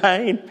 you're in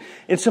pain.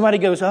 And somebody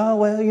goes, oh,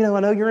 well, I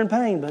know you're in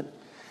pain, but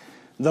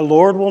the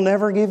Lord will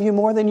never give you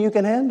more than you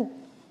can handle.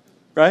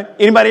 Right?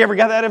 Anybody ever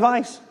got that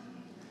advice?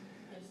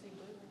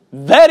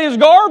 That is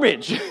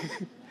garbage.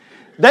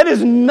 That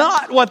is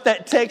not what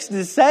that text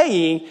is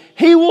saying.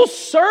 He will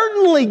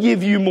certainly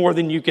give you more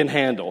than you can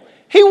handle.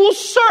 He will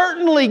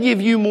certainly give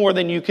you more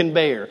than you can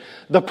bear.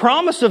 The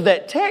promise of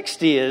that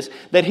text is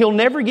that He'll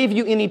never give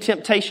you any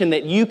temptation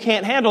that you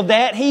can't handle,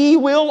 that He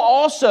will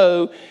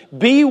also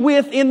be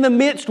in the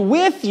midst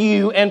with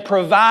you and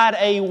provide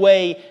a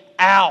way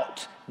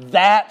out.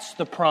 That's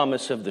the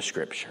promise of the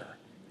Scripture.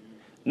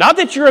 Not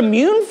that you're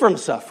immune from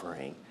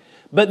suffering,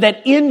 but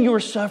that in your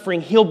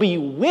suffering He'll be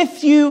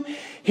with you,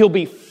 He'll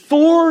be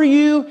for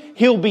you,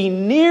 He'll be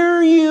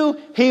near you,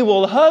 He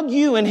will hug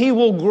you, and He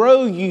will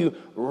grow you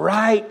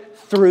right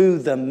through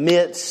the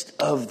midst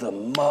of the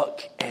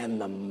muck and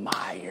the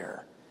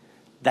mire.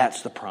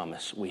 That's the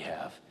promise we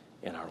have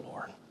in our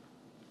Lord.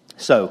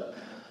 So,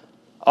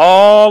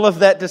 all of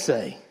that to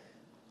say,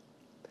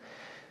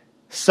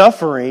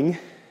 suffering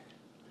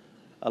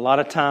a lot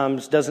of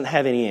times doesn't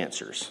have any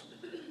answers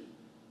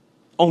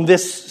on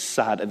this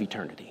side of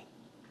eternity.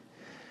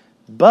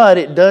 But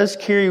it does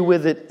carry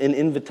with it an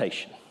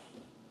invitation.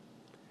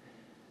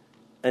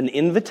 An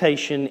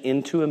invitation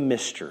into a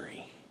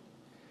mystery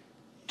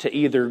to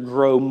either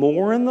grow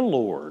more in the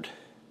Lord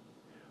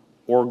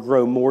or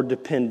grow more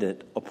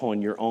dependent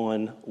upon your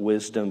own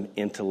wisdom,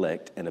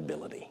 intellect, and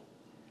ability.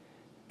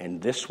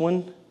 And this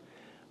one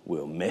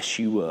will mess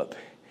you up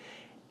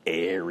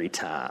every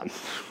time.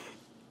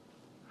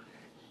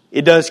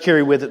 It does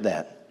carry with it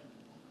that.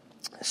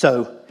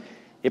 So,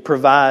 it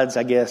provides,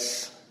 I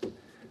guess,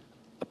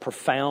 a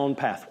profound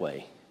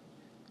pathway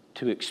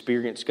to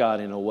experience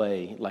God in a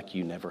way like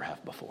you never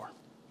have before.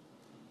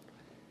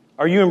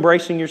 Are you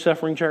embracing your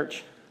suffering,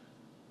 church?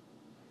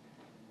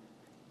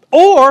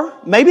 Or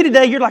maybe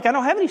today you're like, I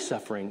don't have any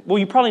suffering. Well,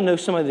 you probably know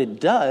somebody that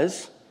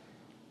does,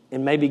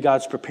 and maybe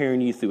God's preparing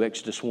you through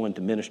Exodus 1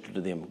 to minister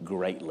to them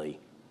greatly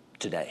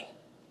today.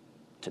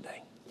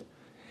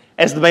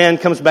 As the band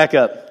comes back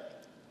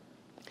up,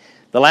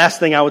 the last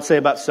thing I would say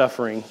about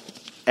suffering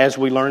as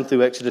we learn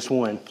through Exodus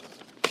 1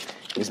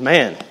 is,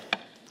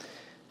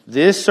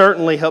 this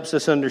certainly helps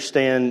us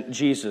understand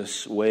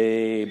Jesus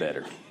way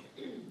better.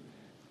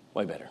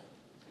 Way better.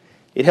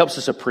 It helps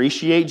us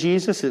appreciate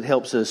Jesus. It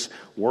helps us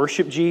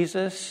worship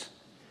Jesus,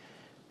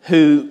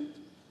 who,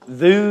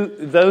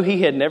 though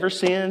He had never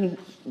sinned,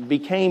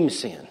 became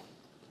sin.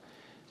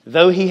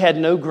 Though He had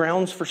no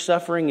grounds for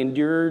suffering,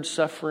 endured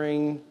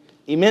suffering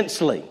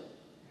immensely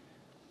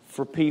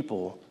for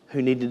people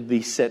who needed to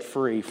be set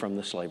free from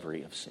the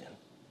slavery of sin.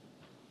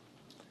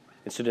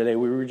 And so today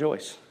we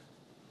rejoice.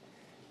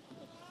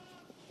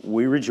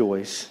 We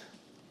rejoice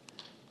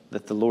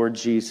that the Lord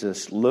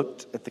Jesus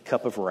looked at the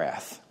cup of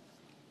wrath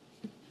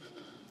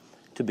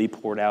to be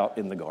poured out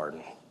in the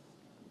garden.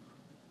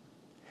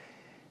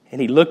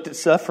 And He looked at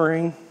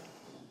suffering.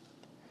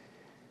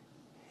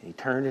 He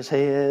turned His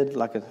head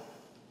I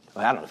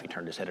don't know if He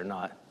turned His head or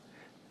not.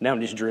 Now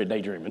I'm just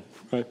daydreaming.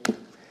 Right?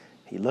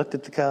 He looked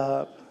at the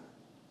cup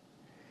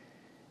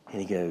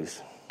and He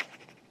goes,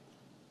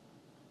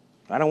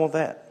 I don't want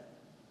that.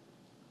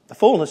 The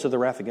fullness of the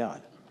wrath of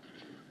God.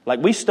 Like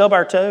we stub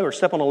our toe or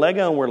step on a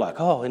Lego and we're like,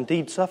 oh,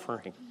 indeed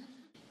suffering.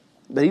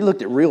 But He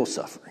looked at real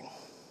suffering.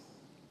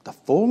 The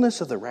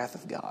fullness of the wrath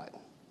of God.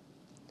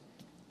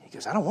 He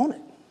goes, I don't want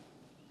it.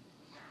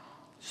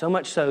 So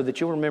much so that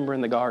you'll remember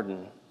in the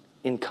garden,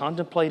 in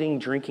contemplating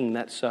drinking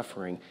that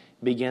suffering,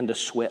 began to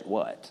sweat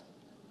what?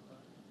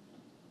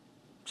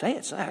 Say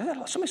it.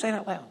 Somebody say it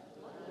out loud.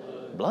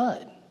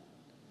 Blood.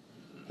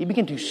 He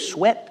began to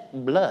sweat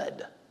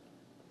blood.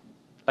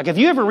 Like, have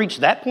you ever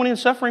reached that point in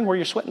suffering where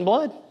you're sweating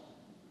blood?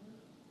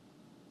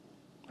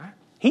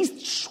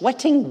 He's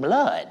sweating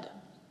blood.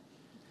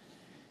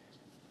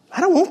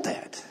 I don't want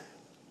that.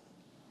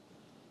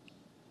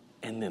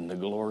 And then the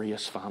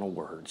glorious final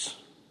words.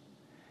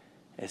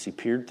 As he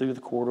peered through the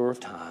corridor of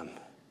time,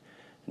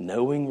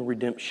 knowing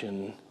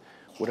redemption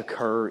would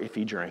occur if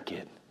he drank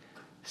it,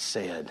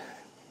 said,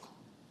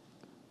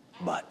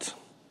 but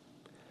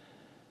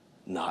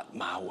not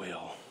my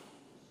will,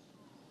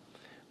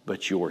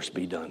 but yours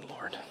be done,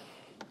 Lord.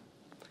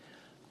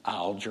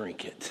 I'll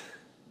drink it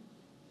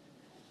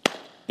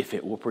if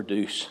it will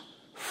produce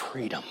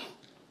freedom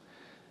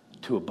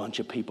to a bunch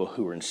of people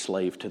who are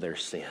enslaved to their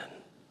sin,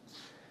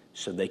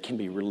 so they can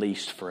be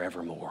released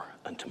forevermore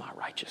unto my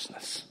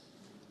righteousness.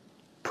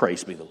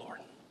 Praise be the Lord.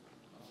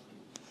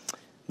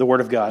 The word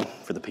of God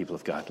for the people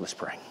of God. Let's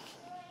pray.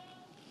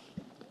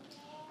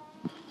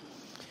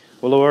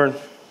 Well, Lord,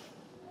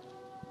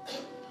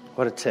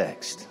 what a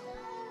text.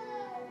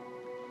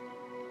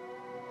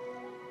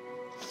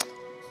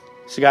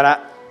 So God,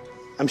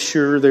 I'm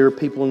sure there are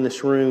people in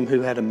this room who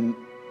have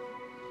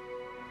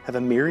a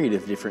myriad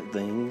of different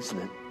things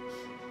that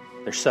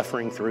they're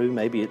suffering through.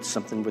 Maybe it's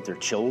something with their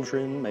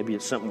children. Maybe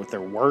it's something with their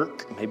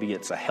work. Maybe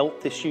it's a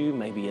health issue.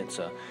 Maybe it's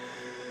a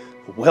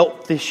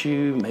wealth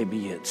issue.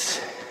 Maybe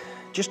it's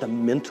just a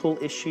mental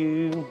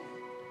issue.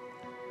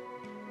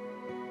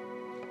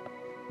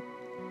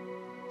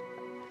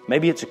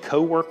 Maybe it's a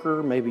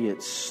coworker. Maybe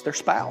it's their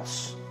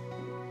spouse.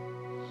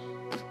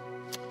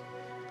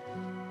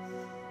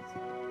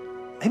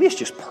 Maybe it's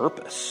just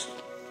purpose.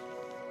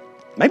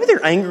 Maybe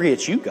they're angry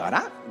at you,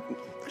 God.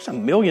 There's a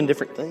million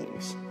different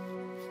things.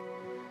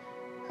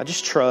 I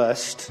just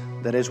trust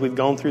that as we've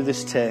gone through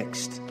this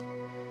text,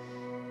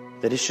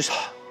 that it's just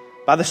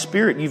by the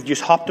Spirit you've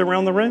just hopped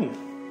around the room.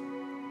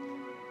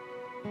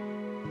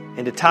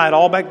 And to tie it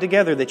all back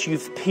together, that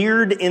you've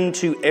peered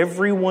into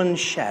everyone's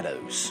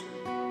shadows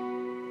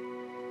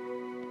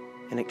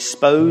and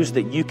exposed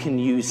that you can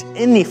use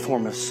any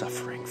form of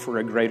suffering for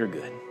a greater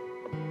good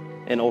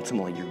and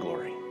ultimately your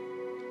glory.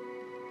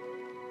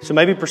 So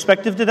maybe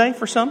perspective today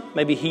for some,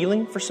 maybe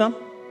healing for some.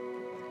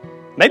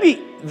 Maybe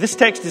this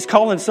text is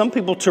calling some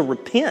people to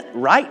repent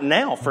right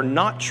now for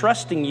not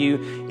trusting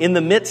you in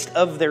the midst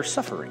of their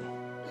suffering.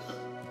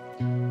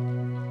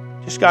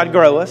 Just God,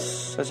 grow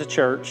us as a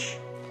church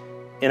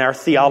in our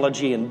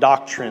theology and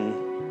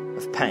doctrine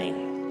of pain.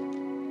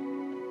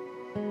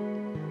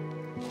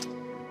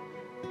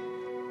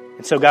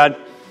 And so God,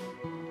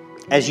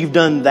 as you've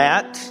done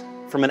that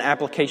from an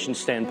application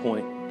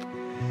standpoint,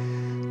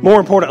 more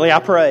importantly, I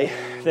pray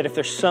that if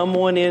there's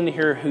someone in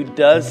here who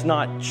does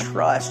not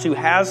trust, who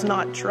has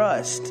not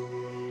trust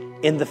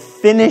in the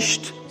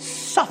finished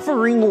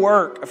suffering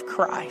work of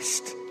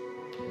Christ,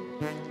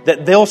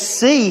 that they'll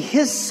see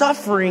His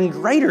suffering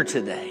greater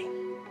today.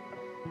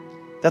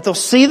 That they'll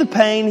see the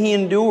pain He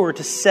endured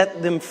to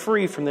set them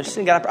free from their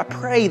sin. God, I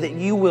pray that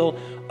you will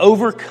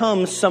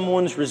overcome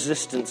someone's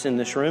resistance in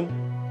this room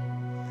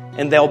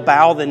and they'll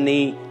bow the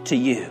knee to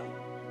you.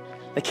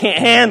 They can't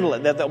handle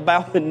it, that they'll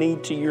bow the knee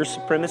to your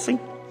supremacy.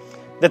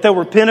 That they'll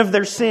repent of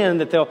their sin,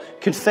 that they'll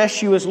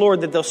confess you as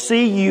Lord, that they'll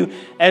see you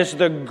as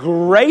the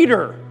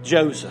greater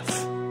Joseph,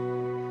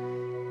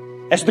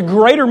 as the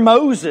greater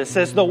Moses,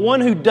 as the one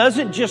who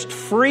doesn't just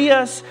free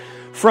us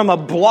from a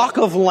block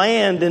of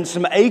land and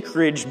some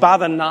acreage by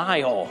the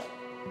Nile,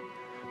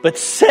 but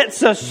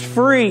sets us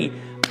free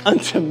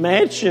unto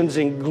mansions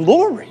in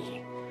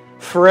glory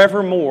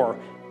forevermore,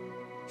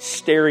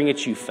 staring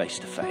at you face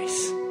to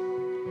face.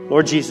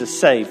 Lord Jesus,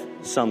 save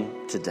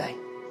some today.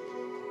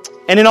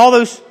 And in all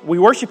those, we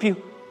worship you.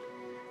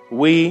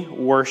 We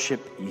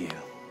worship you.